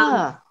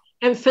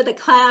 And for the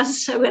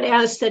class, I would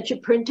ask that you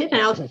print it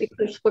out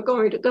because we're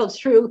going to go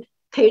through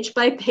page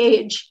by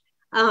page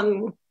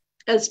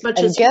as much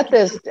as get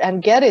this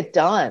and get it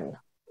done.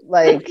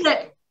 Like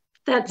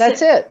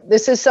that's it.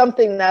 This is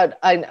something that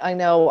I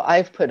know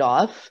I've put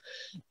off,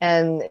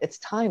 and it's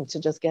time to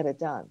just get it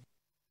done.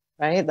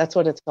 Right? That's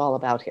what it's all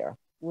about here.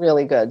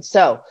 Really good.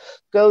 So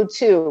go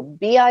to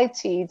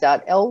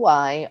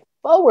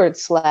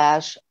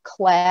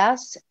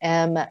bit.ly/class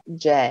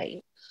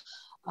MJ.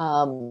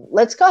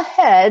 Let's go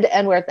ahead,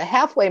 and we're at the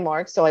halfway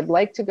mark. So I'd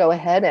like to go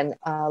ahead and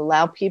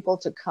allow people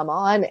to come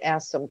on,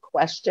 ask some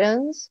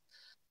questions.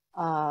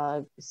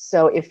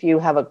 So if you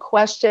have a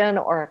question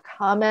or a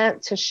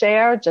comment to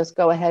share, just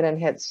go ahead and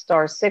hit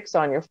 *6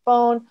 on your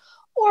phone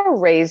or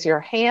raise your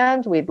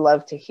hand. We'd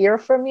love to hear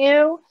from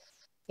you.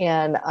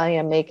 And I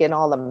am making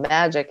all the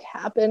magic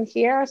happen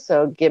here.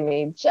 So give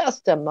me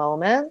just a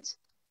moment.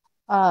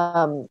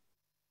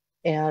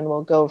 And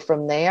we'll go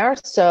from there.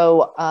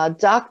 So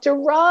Dr.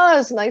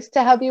 Roz, nice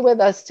to have you with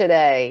us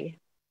today.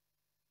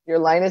 Your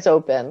line is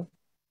open.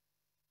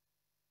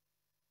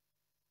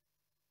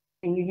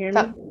 Can you hear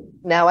me?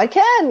 Now I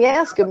can,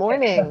 yes. Good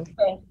morning.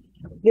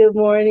 Good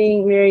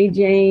morning, Mary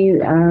Jane.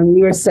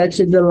 You are such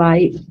a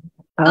delight.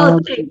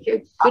 Thank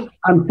you.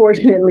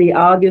 Unfortunately,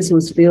 August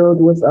was filled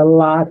with a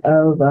lot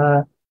of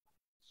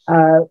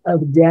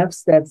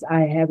deaths that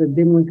I haven't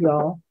been with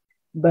y'all.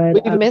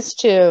 But we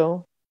missed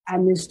you. I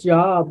missed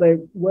y'all, but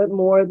what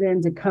more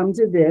than to come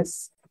to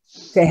this,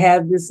 to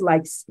have this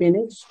like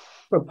spinach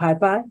for Pai,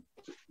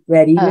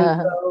 that even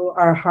though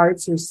our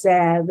hearts are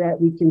sad,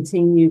 that we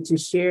continue to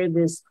share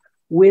this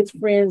with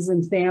friends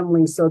and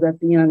family so that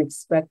the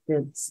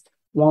unexpected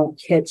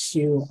won't catch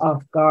you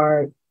off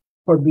guard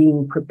for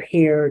being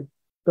prepared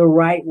the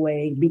right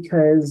way,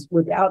 because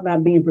without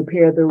not being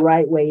prepared the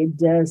right way, it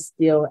does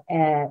still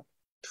add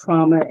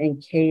trauma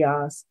and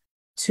chaos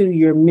to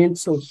your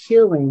mental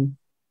healing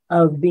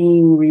of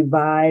being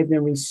revived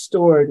and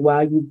restored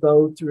while you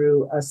go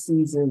through a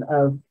season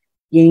of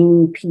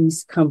gaining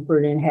peace,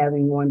 comfort, and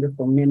having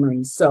wonderful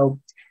memories.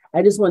 So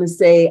I just want to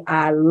say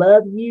I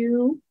love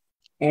you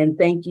and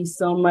thank you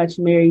so much,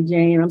 Mary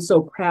Jane. I'm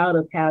so proud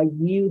of how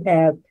you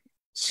have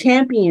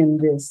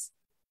championed this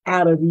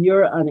out of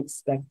your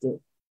unexpected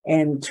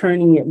and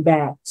turning it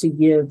back to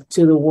give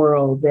to the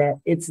world that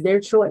it's their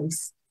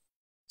choice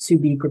to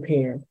be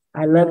prepared.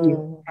 I love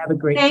you. Have a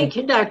great day. Thank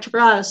you, Dr.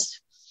 Ross.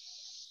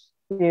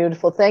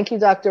 Beautiful. Thank you,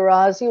 Dr.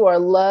 Ross. You are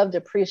loved,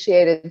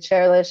 appreciated,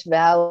 cherished,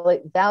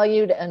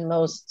 valued, and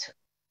most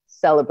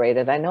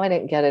celebrated. I know I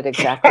didn't get it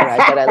exactly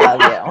right, but I love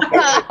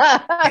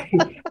you.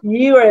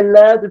 You are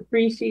loved,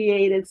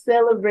 appreciated,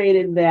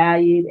 celebrated,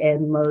 valued,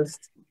 and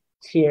most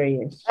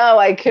cherished. Oh,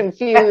 I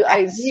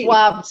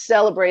swapped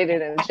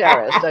celebrated and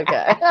cherished.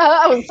 Okay.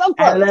 I was so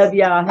close. I love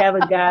y'all. Have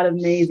a God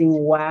amazing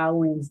Wow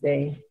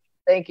Wednesday.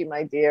 Thank you,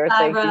 my dear.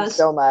 Thank you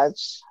so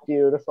much.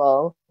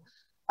 Beautiful.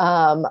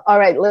 All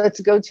right, let's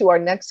go to our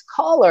next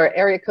caller,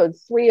 area code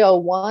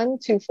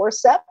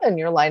 301-247.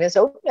 Your line is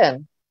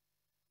open.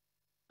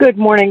 Good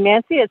morning,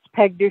 Nancy. It's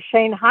Peg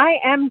Duchesne. Hi,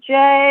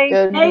 MJ.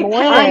 Good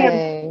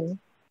morning.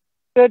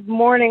 Good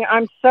morning.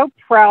 I'm so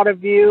proud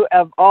of you,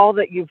 of all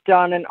that you've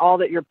done and all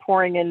that you're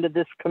pouring into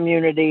this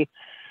community.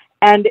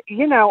 And,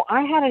 you know,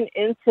 I had an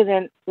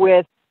incident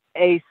with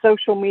a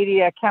social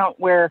media account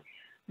where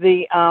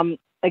the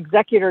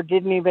executor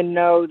didn't even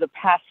know the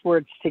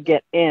passwords to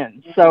get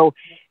in. So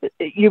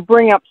you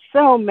bring up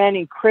so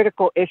many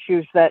critical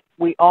issues that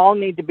we all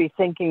need to be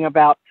thinking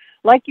about.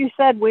 Like you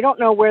said, we don't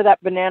know where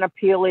that banana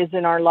peel is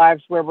in our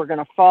lives where we're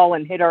going to fall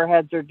and hit our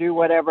heads or do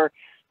whatever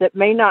that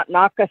may not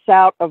knock us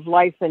out of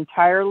life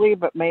entirely,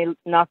 but may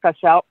knock us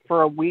out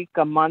for a week,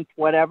 a month,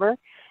 whatever.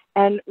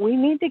 And we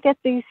need to get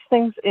these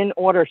things in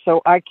order.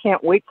 So I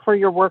can't wait for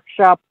your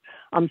workshop.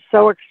 I'm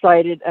so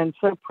excited and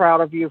so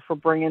proud of you for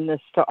bringing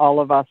this to all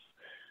of us.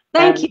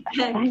 Thank you.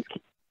 Thank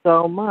you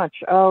so much.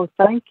 Oh,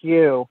 thank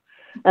you.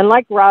 And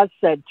like Roz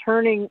said,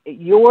 turning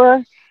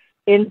your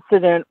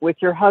incident with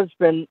your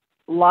husband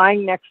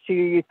lying next to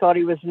you, you thought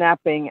he was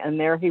napping, and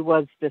there he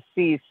was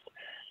deceased,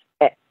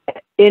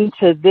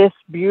 into this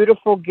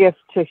beautiful gift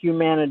to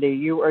humanity.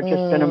 You are just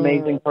an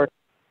amazing person.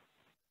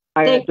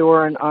 I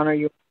adore and honor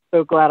you. I'm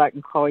so glad I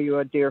can call you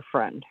a dear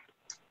friend.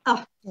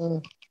 Oh.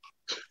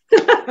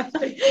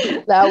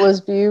 That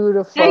was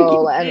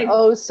beautiful and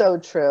oh so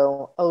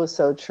true. Oh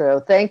so true.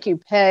 Thank you,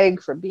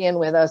 Peg, for being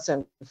with us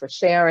and for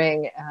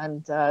sharing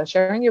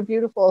sharing your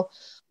beautiful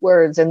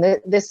words. And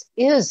this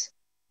is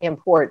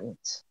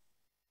important.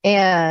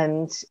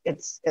 And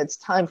it's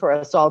time for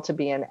us all to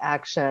be in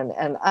action.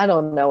 And I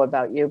don't know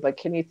about you, but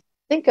can you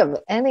think of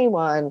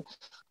anyone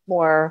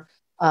more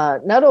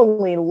not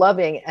only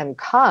loving and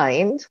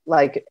kind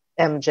like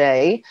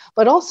MJ,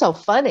 but also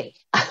funny?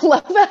 I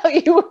love how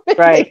you were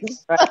right.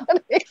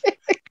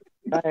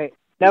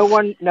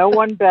 No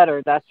one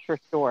better, that's for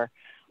sure.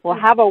 Well,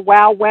 have a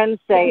Wow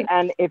Wednesday.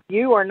 And if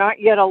you are not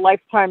yet a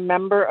lifetime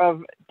member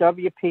of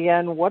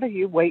WPN, what are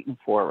you waiting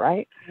for,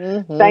 right?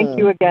 Thank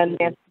you again,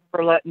 Nancy,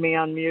 for letting me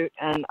unmute,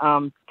 and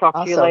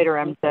talk to you later,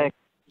 MJ.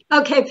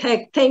 Okay,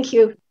 Peg. Thank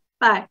you.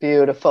 Bye.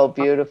 Beautiful,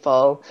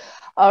 beautiful.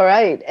 All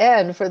right.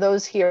 And for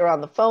those here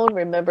on the phone,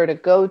 remember to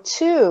go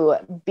to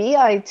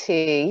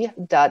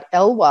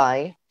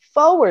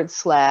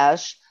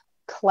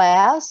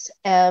bit.ly/class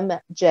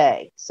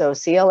MJ. So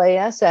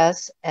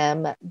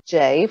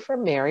CLASSMJ for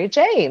Mary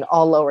Jane,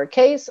 all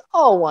lowercase,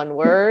 all one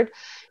word.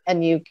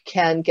 And you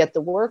can get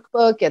the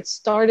workbook, get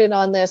started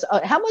on this.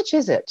 How much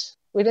is it?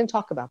 We didn't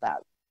talk about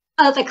that.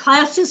 The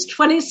class is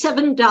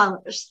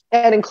 $27.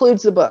 And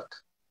includes the book.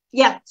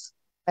 Yes.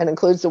 And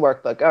includes the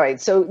workbook. All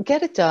right. So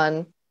get it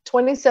done.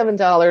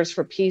 $27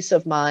 for peace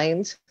of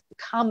mind.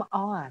 Come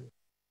on.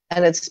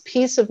 And it's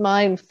peace of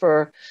mind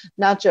for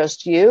not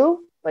just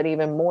you, but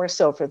even more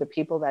so for the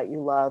people that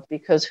you love,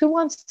 because who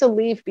wants to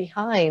leave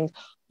behind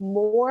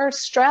more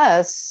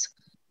stress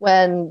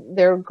when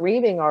they're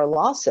grieving our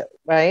lawsuit,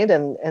 right?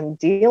 And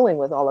dealing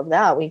with all of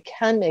that. We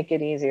can make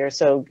it easier.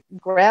 So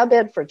grab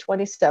it for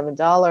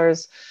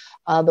 $27.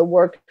 The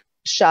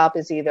workshop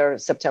is either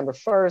September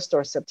 1st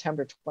or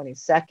September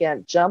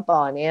 22nd. Jump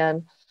on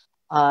in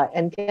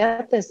and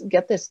get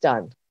this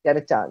done. Get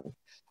it done.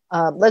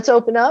 Let's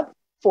open up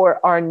for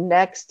our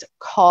next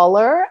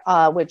caller,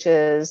 which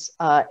is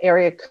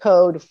area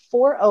code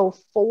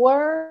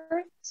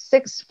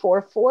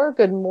 404-644.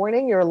 Good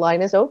morning. Your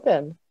line is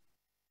open.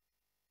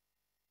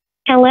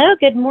 Hello,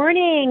 good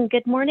morning.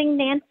 Good morning,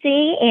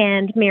 Nancy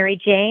and Mary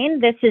Jane.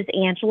 This is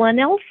Angela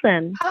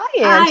Nelson.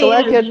 Hi,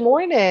 Angela. Hi, good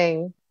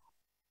morning.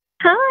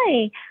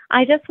 Hi.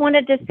 I just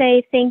wanted to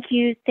say thank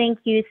you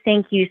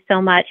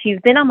so much.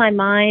 You've been on my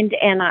mind,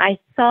 and I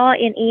saw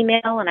an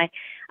email, and I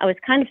was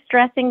kind of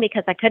stressing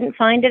because I couldn't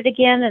find it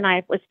again, and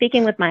I was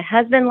speaking with my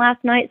husband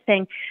last night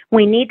saying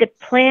we need to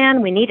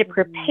plan, we need to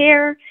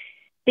prepare,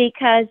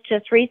 because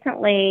just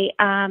recently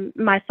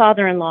my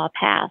father-in-law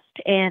passed,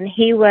 and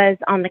he was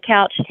on the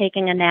couch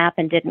taking a nap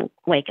and didn't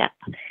wake up.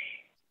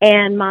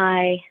 And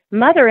my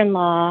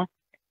mother-in-law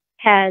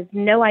has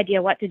no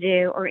idea what to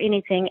do or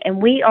anything,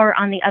 and we are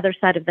on the other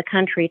side of the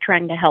country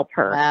trying to help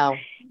her. Wow.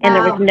 And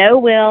there was no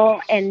will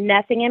and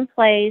nothing in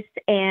place.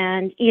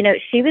 And, you know,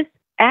 she was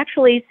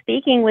actually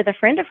speaking with a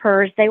friend of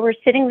hers. They were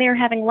sitting there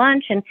having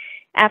lunch, and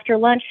after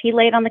lunch, he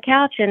laid on the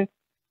couch, and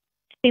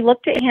she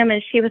looked at him,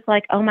 and she was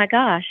like, oh, my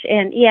gosh.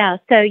 And, yeah,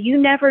 so you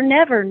never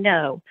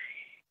know.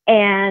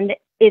 And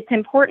it's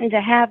important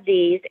to have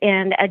these.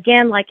 And,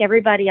 again, like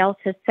everybody else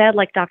has said,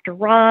 like Dr.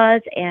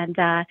 Roz and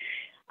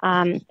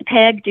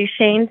Peg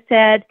Duchesne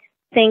said,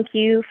 thank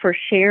you for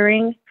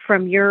sharing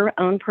from your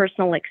own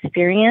personal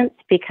experience,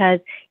 because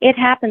it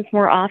happens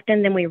more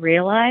often than we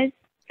realize.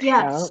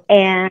 Yes.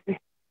 And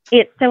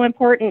it's so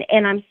important.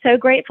 And I'm so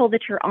grateful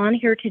that you're on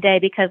here today,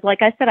 because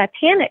like I said, I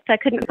panicked. I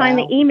couldn't find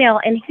the email,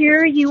 and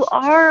here you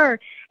are.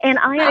 And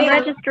I am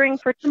registering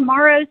for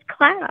tomorrow's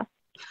class.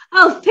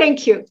 Oh,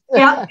 thank you.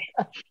 Yeah,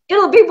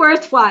 it'll be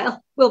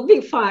worthwhile. We'll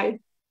be fine.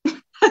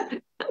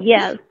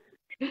 Yes.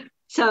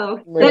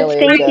 So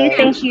really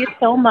thank you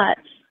so much.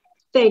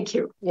 Thank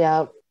you.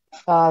 Yeah.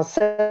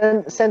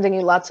 Sending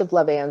you lots of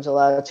love,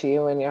 Angela, to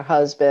you and your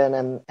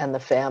husband and the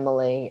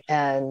family.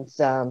 And,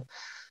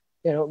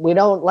 you know, we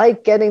don't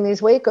like getting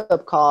these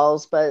wake-up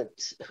calls, but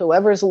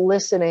whoever's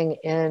listening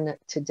in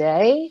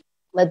today,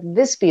 let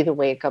this be the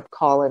wake-up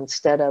call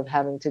instead of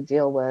having to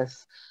deal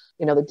with,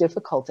 you know, the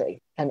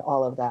difficulty and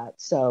all of that.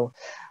 So,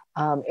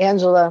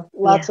 Angela,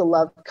 lots of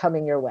love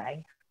coming your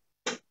way.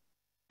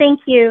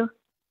 Thank you.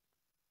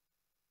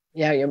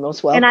 Yeah, you're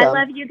most welcome. And I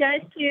love you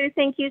guys too.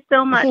 Thank you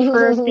so much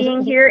for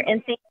being here,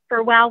 and thank you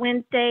for Wow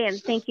Wednesday,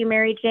 and thank you,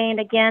 Mary Jane,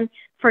 again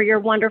for your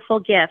wonderful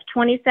gift.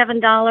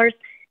 $27.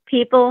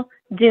 People,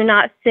 do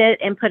not sit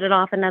and put it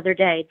off another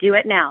day. Do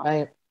it now.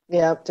 Right.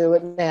 Yeah, do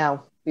it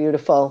now.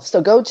 Beautiful. So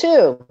go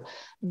to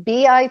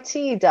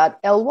bit.ly/class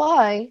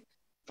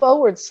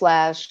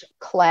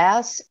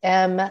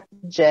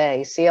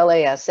MJ,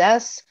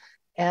 CLASS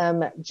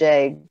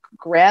MJ.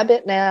 Grab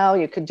it now.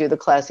 You could do the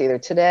class either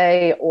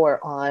today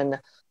or on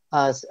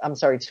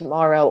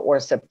tomorrow or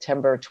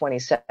September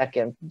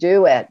 22nd.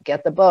 Do it.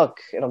 Get the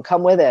book. It'll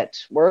come with it.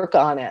 Work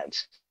on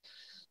it.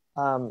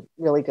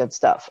 Really good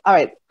stuff. All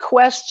right.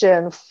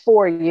 Question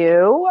for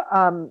you.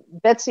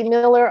 Betsy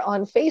Miller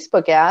on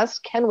Facebook asks,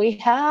 can we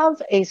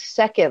have a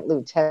second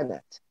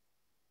lieutenant?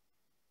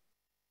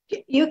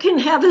 You can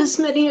have as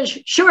many as,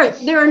 sure,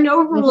 there are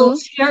no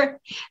rules here.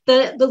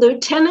 The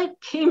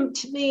lieutenant came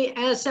to me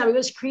as I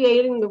was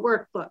creating the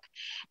workbook.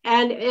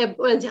 And I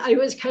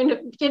was kind of,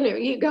 you know,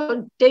 you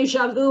go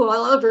deja vu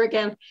all over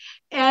again.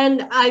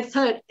 And I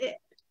thought,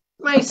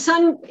 my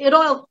son,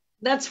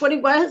 that's what he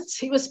was.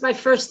 He was my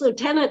first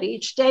lieutenant.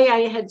 Each day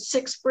I had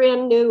 6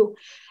 brand new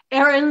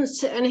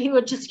errands, and he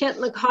would just get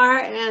in the car,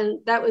 and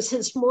that was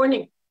his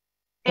morning.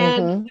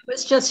 And it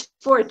was just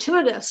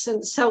fortuitous.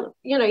 And so,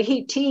 you know,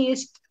 he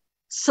teased,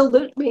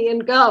 salute me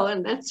and go.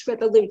 And that's where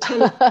the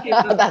lieutenant came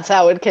out. That's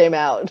how it came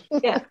out.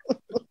 Yeah.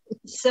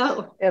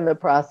 So in the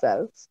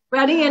process.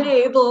 ready and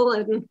able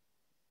and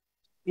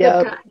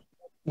Yeah.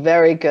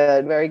 Very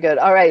good. Very good.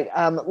 All right.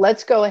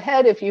 Let's go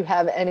ahead. If you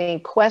have any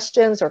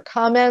questions or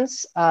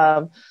comments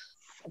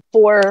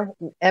for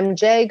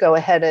MJ, go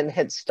ahead and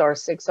hit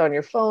 *6 on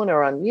your phone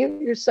or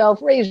unmute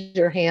yourself. Raise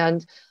your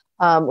hand.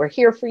 We're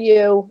here for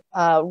you.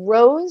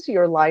 Rose,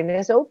 your line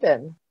is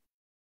open.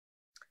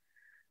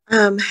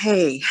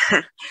 Hey.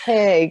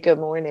 Hey, good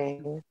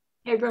morning.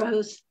 Hey,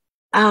 Rose.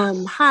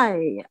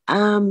 Hi.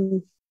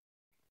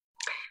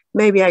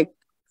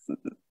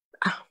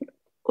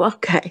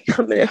 Okay,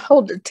 I'm going to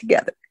hold it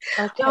together.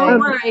 Okay. Don't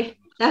worry.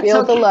 That's Feel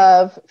okay. the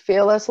love.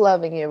 Feel us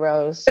loving you,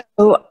 Rose.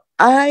 So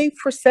I,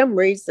 for some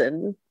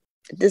reason,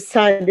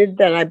 decided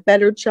that I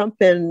better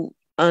jump in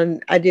on,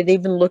 I didn't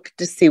even look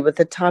to see what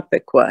the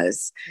topic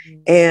was.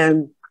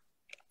 And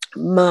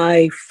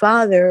my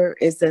father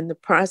is in the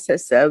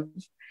process of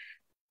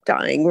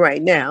dying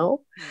right now.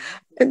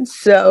 And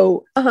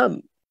so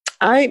I'm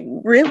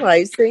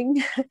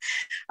realizing,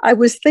 I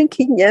was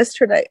thinking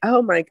yesterday,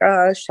 oh my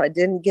gosh, I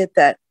didn't get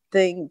that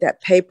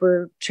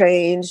paper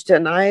changed,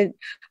 and I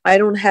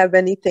don't have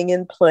anything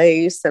in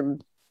place,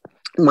 and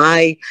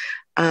my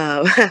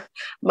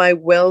my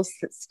will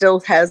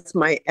still has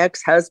my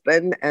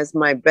ex-husband as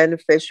my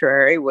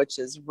beneficiary, which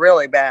is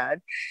really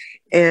bad.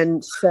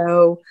 And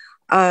so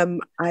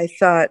I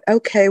thought,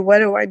 okay, what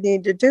do I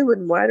need to do,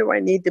 and why do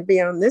I need to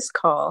be on this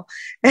call?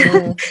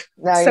 Now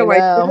So you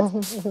know.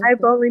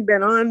 I've only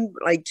been on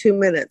like 2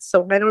 minutes,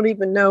 so I don't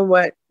even know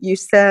what you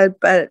said,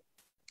 but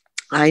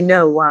I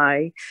know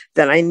why,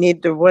 that I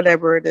need to,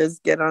 whatever it is,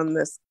 get on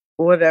this,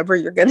 whatever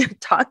you're going to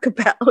talk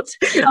about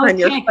on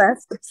your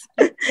classes.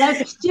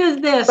 Let's do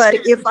this.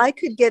 But if I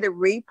could get a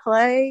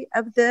replay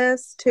of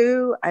this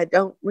too, I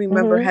don't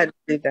remember how to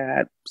do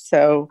that.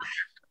 So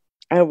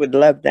I would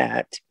love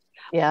that.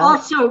 Yeah.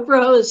 Also,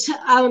 Rose,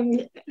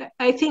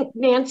 I think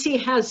Nancy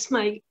has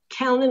my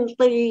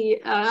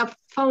Calendly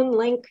phone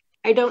link.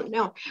 I don't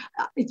know.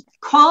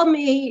 Call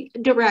me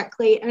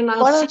directly, and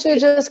I'll. Why don't you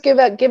just give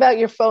out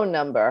your phone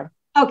number?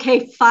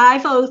 Okay,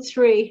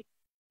 503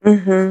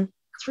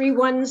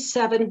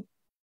 317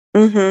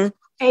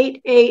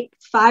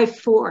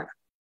 8854.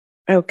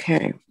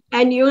 Okay.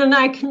 And you and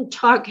I can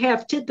talk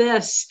after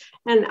this,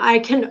 and I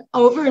can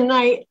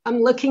overnight.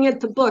 I'm looking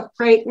at the book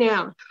right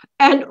now,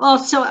 and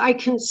also I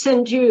can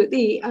send you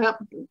the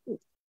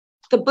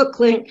book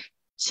link,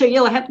 so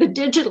you'll have the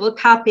digital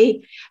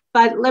copy.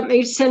 But let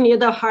me send you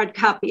the hard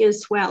copy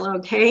as well.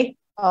 Okay.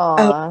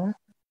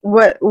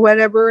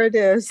 Whatever it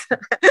is.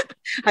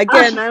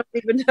 Again, I don't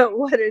even know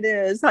what it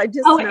is. I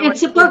just know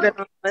it's a book. Been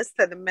on less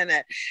than a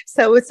minute,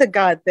 so it's a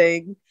God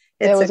thing.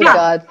 It was a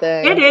God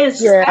thing. It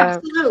is,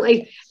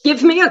 absolutely.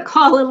 Give me a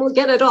call and we'll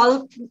get it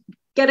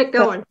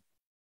going.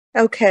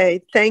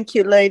 Okay, thank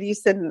you,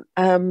 ladies, and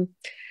all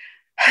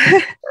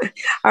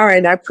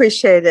right, I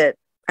appreciate it.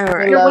 All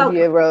right, we love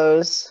you,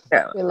 Rose.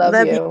 We love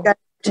you. You guys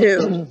too.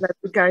 Love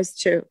you guys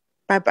too.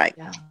 Bye.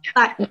 Yeah.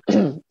 Bye.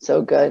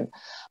 So good.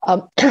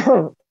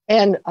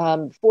 And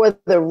for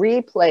the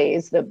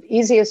replays, the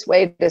easiest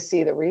way to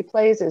see the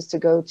replays is to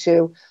go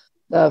to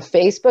the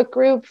Facebook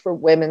group for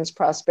Women's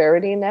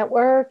Prosperity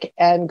Network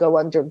and go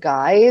under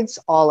guides.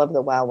 All of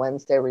the Wow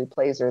Wednesday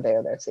replays are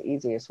there. That's the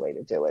easiest way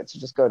to do it. So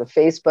just go to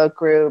Facebook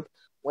group,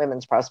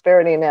 Women's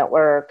Prosperity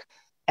Network,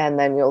 and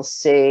then you'll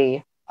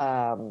see,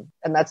 and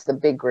that's the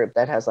big group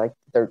that has like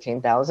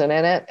 13,000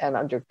 in it. And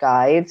under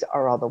guides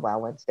are all the Wow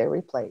Wednesday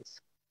replays.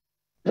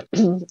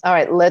 All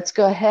right, let's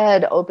go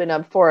ahead, open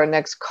up for our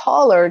next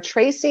caller,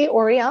 Tracy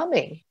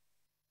Oriami.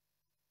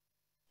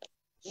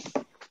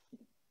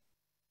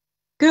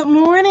 Good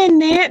morning,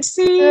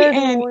 Nancy Good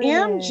and morning.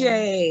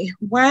 MJ.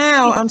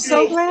 Wow, I'm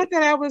so glad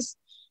that I was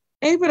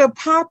able to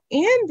pop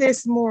in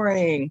this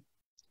morning.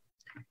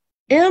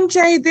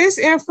 MJ, this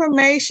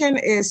information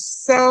is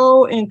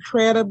so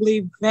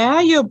incredibly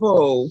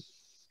valuable.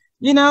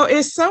 You know,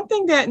 it's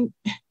something that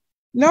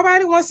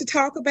nobody wants to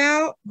talk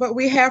about, but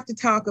we have to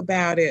talk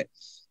about it.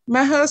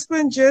 My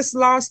husband just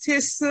lost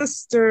his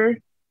sister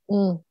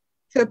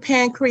to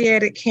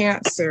pancreatic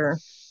cancer.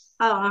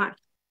 And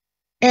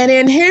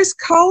in his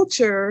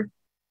culture,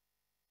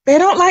 they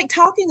don't like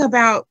talking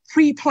about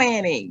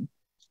pre-planning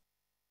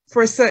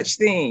for such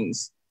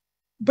things.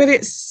 But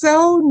it's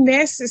so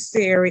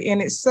necessary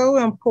and it's so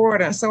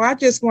important. So I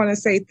just want to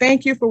say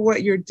thank you for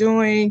what you're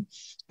doing.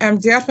 I'm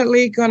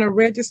definitely going to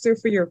register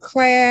for your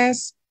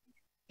class.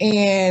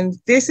 And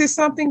this is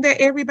something that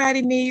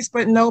everybody needs,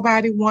 but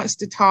nobody wants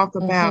to talk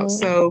about.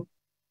 So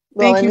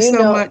thank you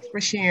so much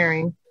for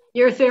sharing.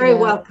 You're very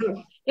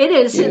welcome. It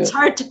is. It's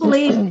hard to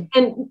believe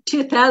in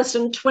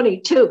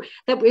 2022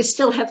 that we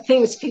still have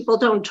things people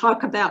don't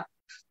talk about,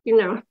 you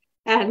know.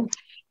 And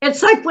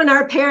it's like when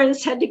our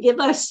parents had to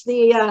give us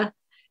the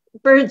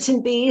birds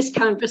and bees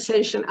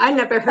conversation. I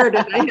never heard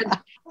it.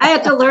 I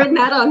had to learn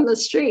that on the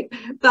street.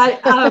 But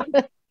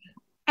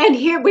and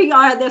here we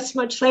are this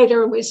much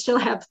later, and we still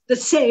have the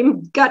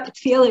same gut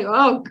feeling.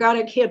 Oh God,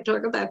 I can't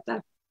talk about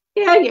that.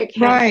 Yeah, you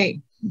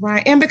can.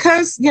 Right. And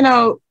because, you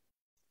know,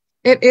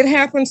 it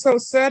happened so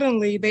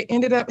suddenly, they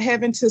ended up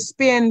having to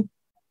spend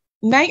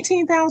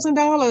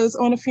 $19,000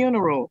 on a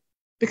funeral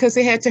because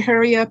they had to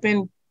hurry up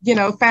and,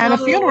 find a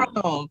funeral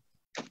home.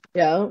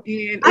 Yeah.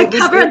 And I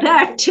covered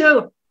that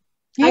too.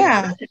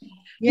 Yeah.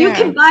 You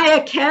can buy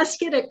a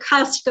casket at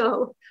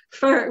Costco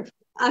for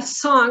a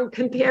song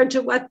compared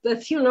to what the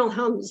funeral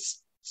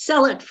homes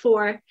sell it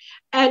for.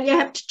 And you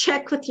have to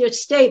check with your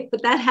state,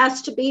 but that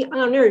has to be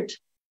honored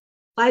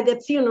by the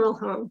funeral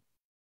home.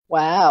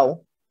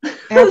 Wow.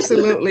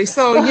 Absolutely.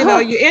 So,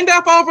 you end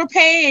up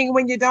overpaying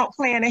when you don't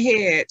plan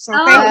ahead. So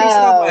thank you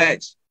so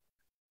much.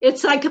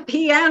 It's like a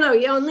piano.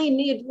 You only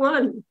need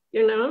one,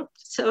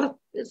 so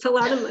it's a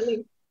lot of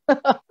money.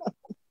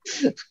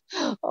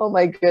 Oh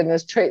my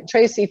goodness.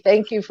 Tracy,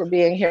 thank you for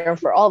being here and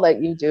for all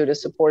that you do to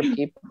support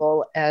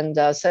people and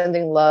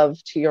sending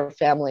love to your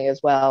family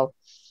as well.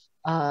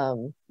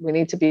 We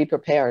need to be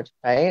prepared,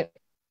 right?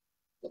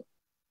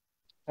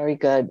 Very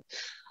good.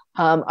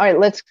 All right,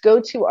 let's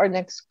go to our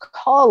next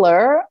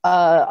caller,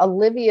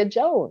 Olivia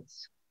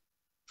Jones.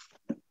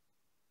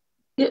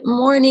 Good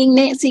morning,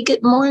 Nancy.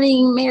 Good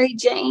morning, Mary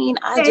Jane.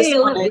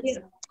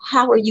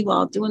 How are you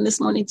all doing this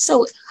morning?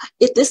 So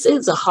if this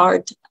is a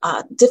hard,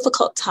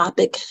 difficult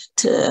topic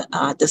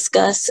to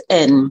discuss,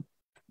 and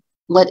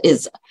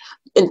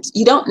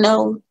you don't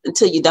know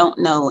until you don't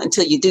know,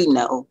 until you do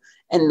know,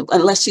 and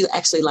unless you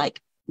actually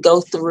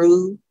go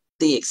through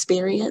the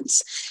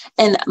experience.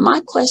 And my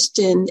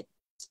question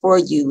for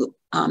you,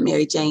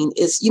 Mary Jane,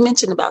 is you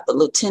mentioned about the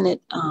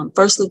lieutenant,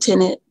 first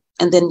lieutenant,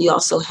 and then you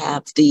also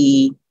have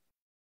the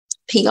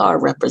PR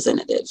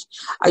representative.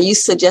 Are you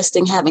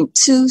suggesting having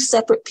two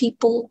separate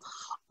people,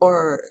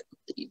 or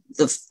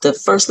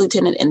the first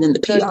lieutenant and then the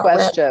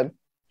PR?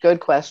 Good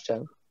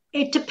question.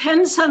 It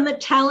depends on the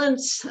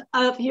talents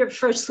of your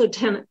first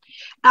lieutenant.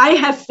 I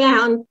have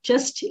found,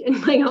 just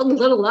in my own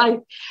little life,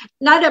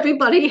 not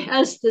everybody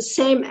has the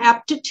same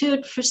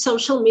aptitude for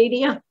social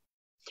media.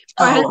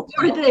 Or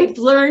they've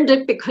learned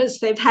it because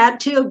they've had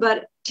to,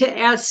 but to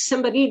ask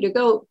somebody to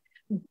go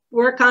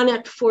work on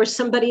it for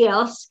somebody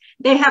else,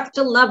 they have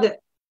to love it.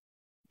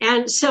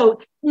 And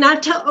so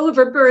not to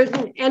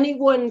overburden any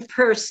one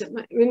person.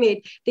 I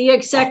mean, the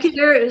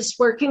executor is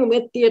working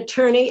with the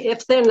attorney.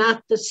 If they're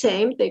not the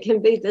same, they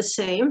can be the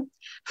same.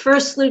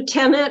 First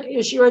lieutenant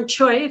is your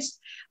choice,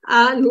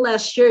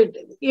 unless you're,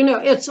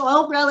 it's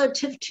all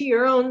relative to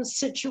your own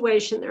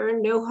situation. There are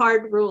no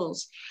hard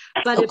rules.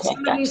 But if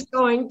somebody's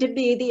going to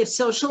be the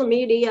social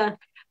media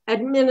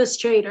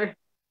administrator,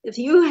 if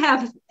you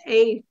have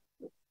a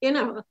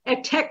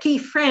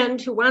techie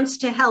friend who wants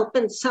to help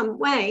in some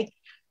way,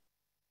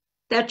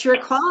 that's your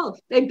call.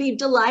 They'd be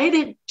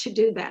delighted to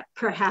do that,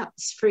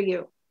 perhaps, for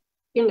you.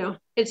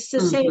 It's the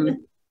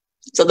same.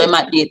 So there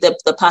might be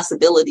the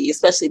possibility,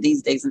 especially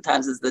these days and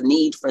times, is the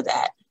need for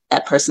that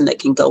person that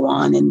can go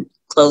on and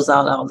close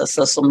out all the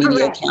social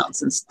media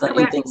accounts and stuff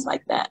and things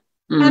like that.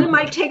 And it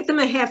might take them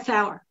a half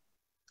hour.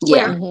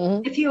 Yeah.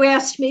 If you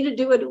asked me to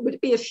do it, it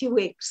would be a few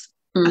weeks.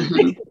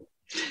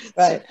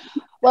 Right.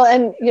 Well,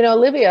 and,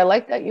 Olivia, I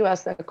like that you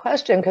asked that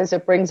question because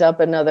it brings up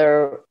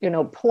another,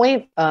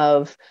 point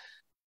of,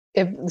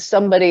 if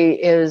somebody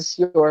is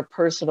your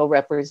personal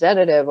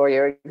representative or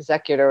your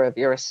executor of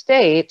your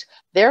estate,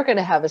 they're going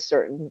to have a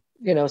certain,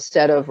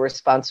 set of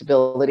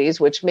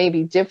responsibilities, which may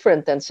be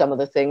different than some of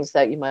the things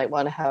that you might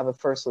want to have a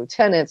first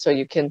lieutenant. So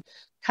you can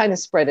kind of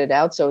spread it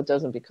out so it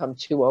doesn't become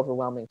too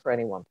overwhelming for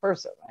any one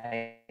person.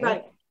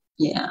 Right.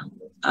 Yeah,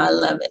 I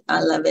love it.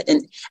 I love it.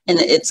 And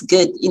it's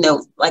good,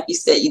 like you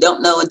said, you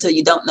don't know until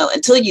you don't know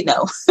until you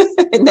know.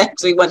 And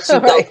actually, once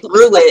you go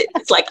through it,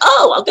 it's like,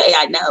 oh, okay,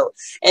 I know.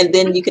 And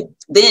then you could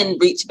then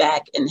reach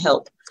back and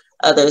help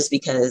others,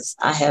 because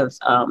I have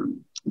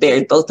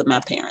buried both of my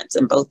parents,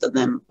 and both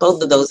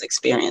of those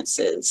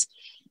experiences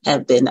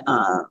have been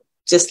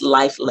just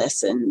life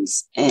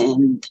lessons.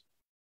 And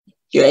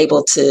you're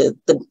able to,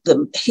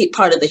 the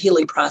part of the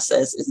healing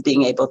process is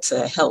being able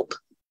to help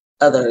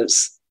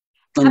others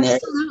when they're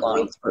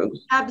going through.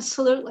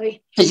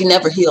 Absolutely. Because you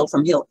never heal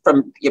from your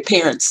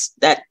parents.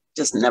 That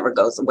just never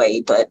goes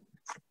away. But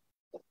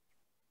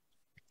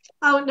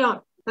oh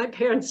no, my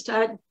parents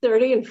died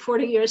 30 and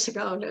 40 years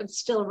ago, and it's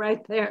still right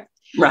there.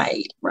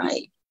 Right.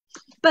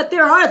 But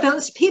there are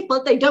those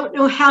people, they don't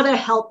know how to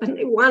help and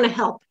they want to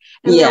help.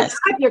 And they'll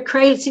drive you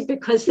crazy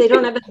because they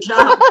don't have a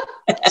job.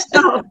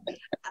 So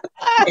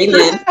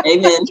Amen.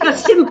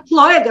 Just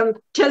employ them.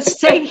 Just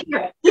say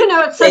here.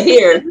 It's like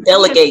here,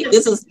 delegate.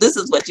 This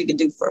is what you can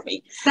do for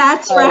me.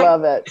 That's right. I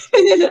love it.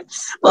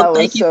 Well,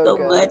 thank you so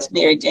much,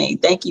 Mary Jane.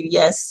 Thank you.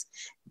 Yes.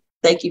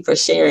 Thank you for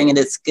sharing. And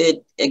it's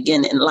good,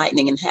 again,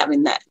 enlightening and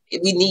having that.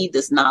 We need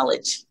this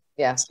knowledge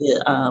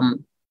to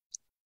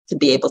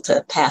be able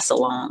to pass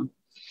along.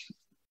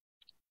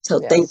 So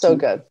thank you. So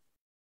good.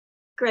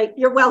 Great.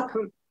 You're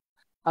welcome.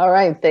 All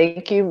right.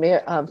 Thank you.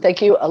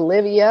 Thank you,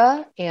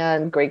 Olivia.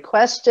 And great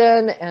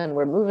question. And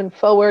we're moving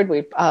forward.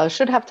 We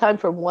should have time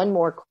for one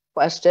more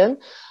question.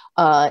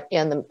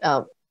 In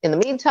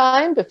the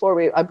meantime,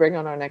 before I bring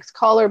on our next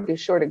caller, be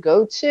sure to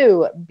go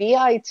to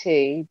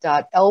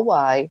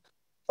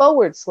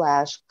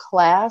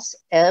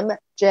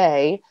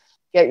bit.ly/classmj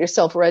get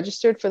yourself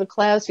registered for the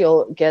class.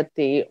 You'll get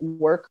the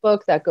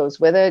workbook that goes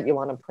with it. You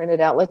want to print it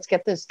out. Let's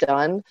get this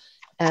done.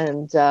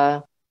 And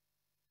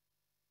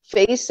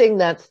facing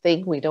that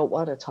thing we don't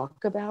want to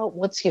talk about,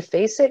 once you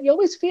face it, you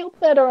always feel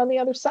better on the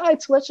other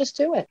side. So let's just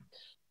do it,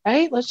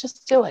 right? Let's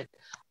just do it.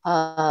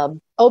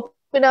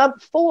 Open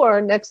up for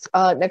next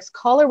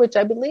caller, which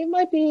I believe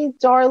might be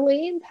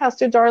Darlene,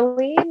 Pastor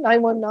Darlene,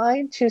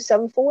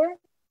 919-274.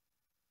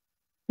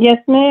 Yes,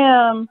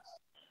 ma'am.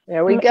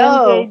 There we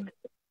go.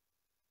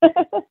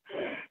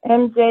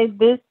 MJ,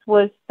 this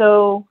was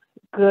so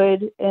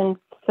good and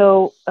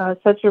so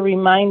such a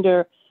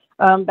reminder.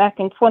 Back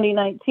in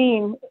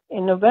 2019,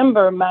 in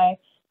November, my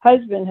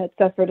husband had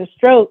suffered a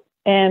stroke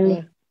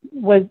and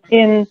was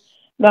in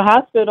the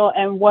hospital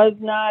and was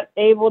not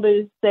able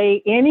to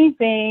say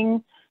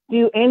anything,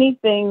 do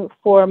anything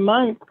for a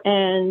month.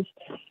 And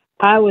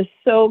I was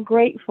so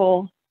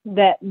grateful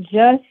that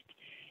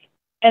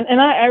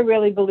I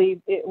really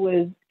believe it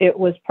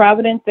was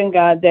providence and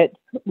God that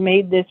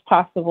made this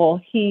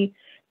possible.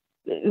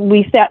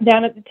 We sat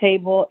down at the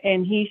table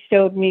and he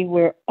showed me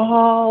where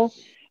all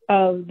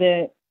of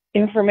the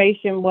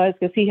information was,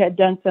 because he had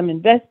done some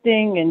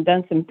investing and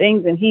done some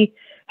things, and he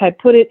had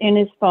put it in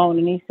his phone,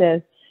 and he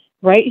says,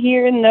 right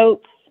here in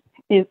notes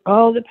is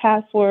all the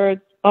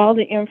passwords, all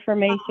the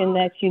information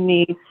that you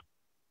need.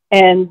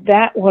 And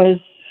that was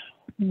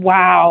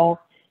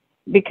wow,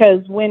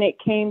 because when it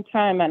came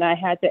time and I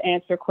had to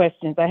answer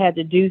questions, I had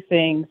to do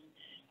things,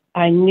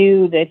 I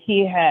knew that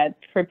he had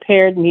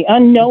prepared me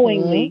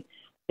unknowingly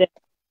that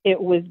I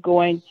was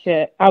going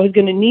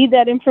to need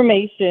that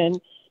information,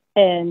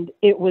 and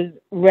it was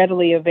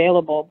readily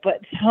available.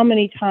 But how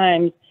many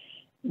times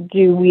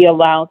do we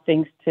allow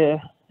things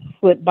to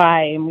slip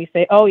by and we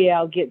say, oh yeah,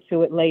 I'll get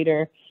to it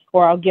later,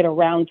 or I'll get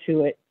around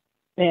to it.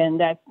 And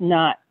that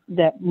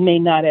may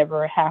not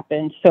ever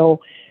happen.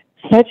 So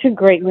such a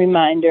great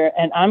reminder.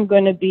 And I'm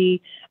going to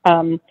be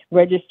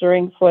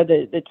registering for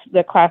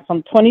the class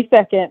on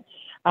 22nd.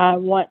 I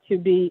want to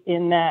be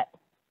in that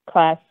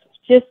class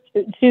just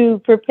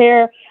to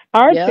prepare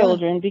our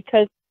children,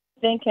 because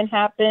things can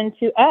happen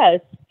to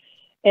us.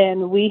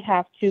 And we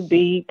have to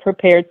be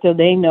prepared so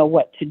they know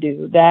what to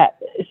do.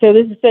 So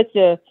this is such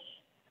a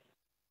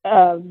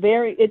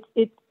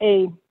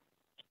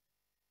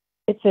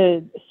it's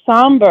a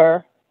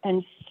somber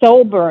and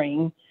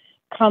sobering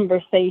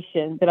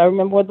conversation that I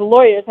remember what the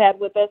lawyers had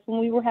with us when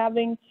we were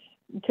having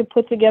to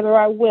put together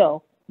our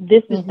will.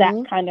 This is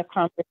that kind of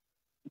conversation.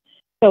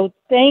 So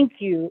thank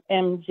you,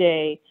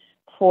 MJ,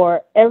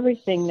 for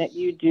everything that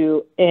you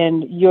do,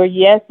 and your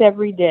yes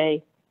every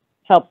day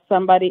helps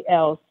somebody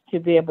else to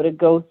be able to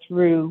go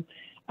through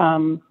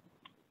and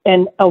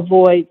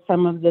avoid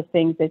some of the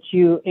things that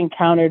you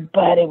encountered.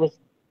 But it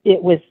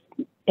was,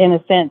 in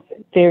a sense,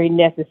 very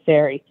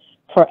necessary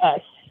for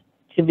us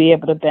to be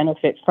able to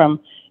benefit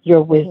from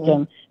your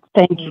wisdom.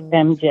 Thank you,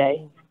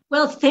 MJ.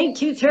 Well,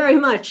 thank you very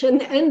much.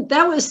 And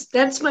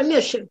that's my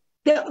mission.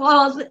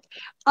 All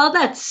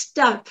that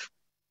stuff,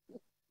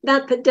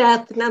 not the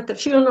death, not the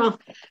funeral,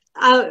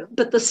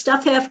 but the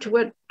stuff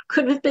afterward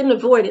could have been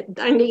avoided,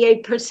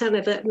 98%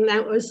 of it. And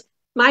that was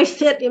my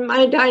fit in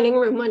my dining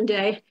room one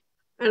day.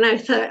 And I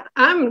thought,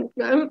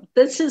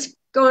 this is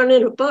going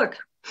in a book.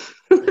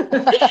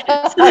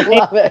 I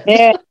love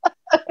it.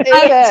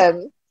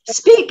 Amen.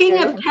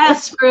 Speaking of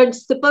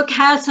passwords, the book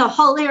has a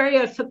whole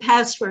area for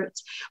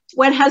passwords.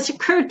 What has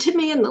occurred to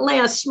me in the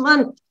last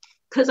month,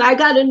 because I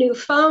got a new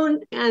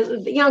phone,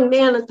 and the young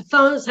man at the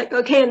phone is like,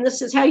 okay, and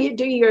this is how you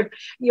do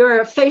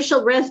your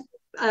facial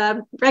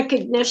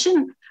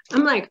recognition.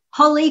 I'm like,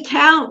 holy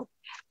cow,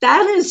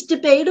 that is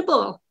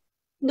debatable.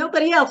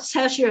 Nobody else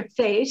has your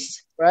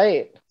face.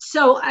 Right.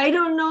 So I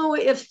don't know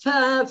if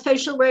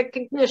facial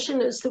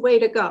recognition is the way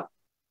to go.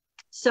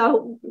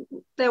 So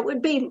that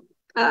would be,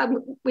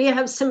 we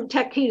have some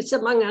techies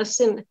among us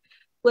in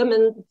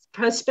Women's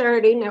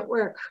Prosperity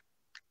Network.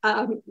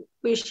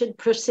 We should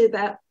pursue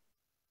that,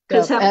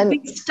 because I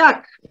would be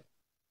stuck.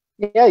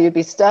 Yeah, you'd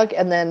be stuck.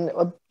 And then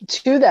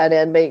to that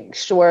end, make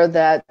sure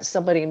that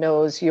somebody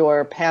knows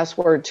your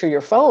password to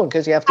your phone,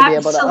 because you have to be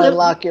able to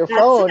unlock your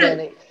phone.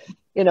 And,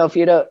 if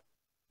you don't,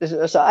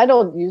 so I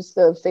don't use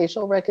the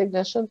facial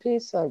recognition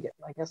piece. So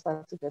I guess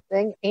that's a good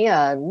thing.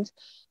 And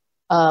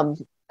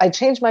I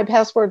change my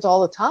passwords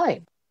all the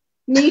time.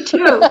 Me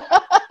too.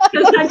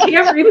 Because I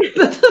can't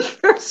remember the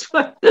first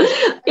one.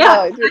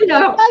 Yeah, I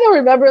know. I don't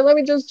remember. Let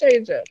me just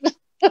change it.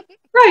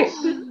 Right.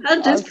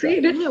 I'll just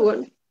create a new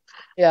one.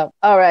 Yeah.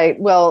 All right.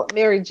 Well,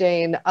 Mary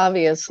Jane,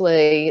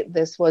 obviously,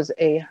 this was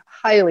a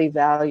highly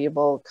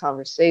valuable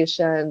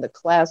conversation. The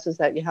classes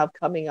that you have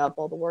coming up,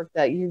 all the work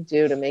that you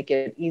do to make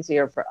it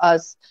easier for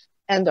us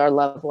and our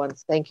loved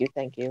ones. Thank you.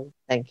 Thank you.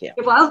 Thank you.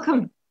 You're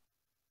welcome.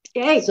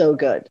 Yay. So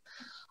good.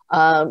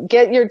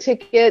 Get your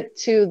ticket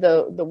to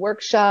the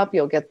workshop.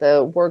 You'll get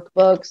the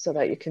workbook so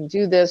that you can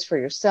do this for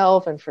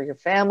yourself and for your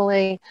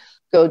family.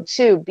 Go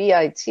to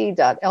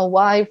bit.ly/class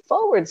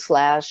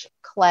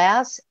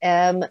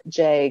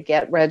MJ.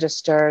 Get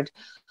registered.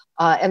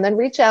 And then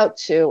reach out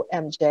to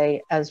MJ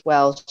as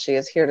well. She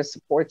is here to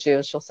support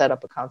you. She'll set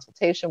up a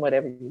consultation,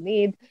 whatever you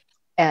need.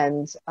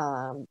 And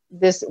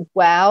this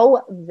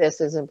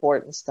is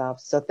important stuff.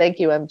 So thank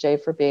you,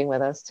 MJ, for being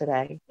with us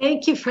today.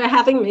 Thank you for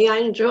having me. I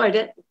enjoyed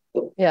it.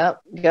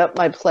 Yep,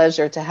 my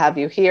pleasure to have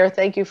you here.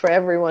 Thank you for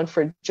everyone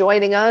for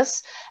joining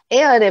us.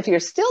 And if you're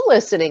still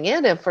listening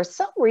in, and for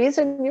some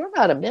reason you're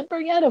not a member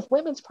yet of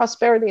Women's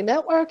Prosperity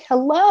Network,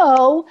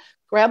 hello,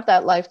 grab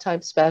that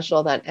lifetime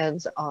special that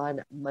ends on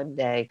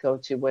Monday. Go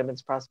to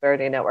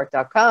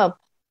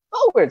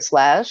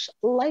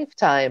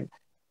womensprosperityNetwork.com/lifetime.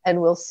 And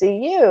we'll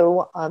see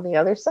you on the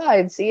other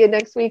side. See you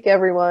next week,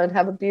 everyone.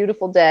 Have a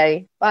beautiful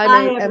day. Bye,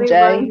 MJ.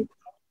 Everyone.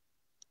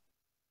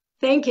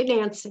 Thank you,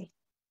 Nancy.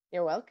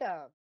 You're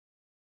welcome.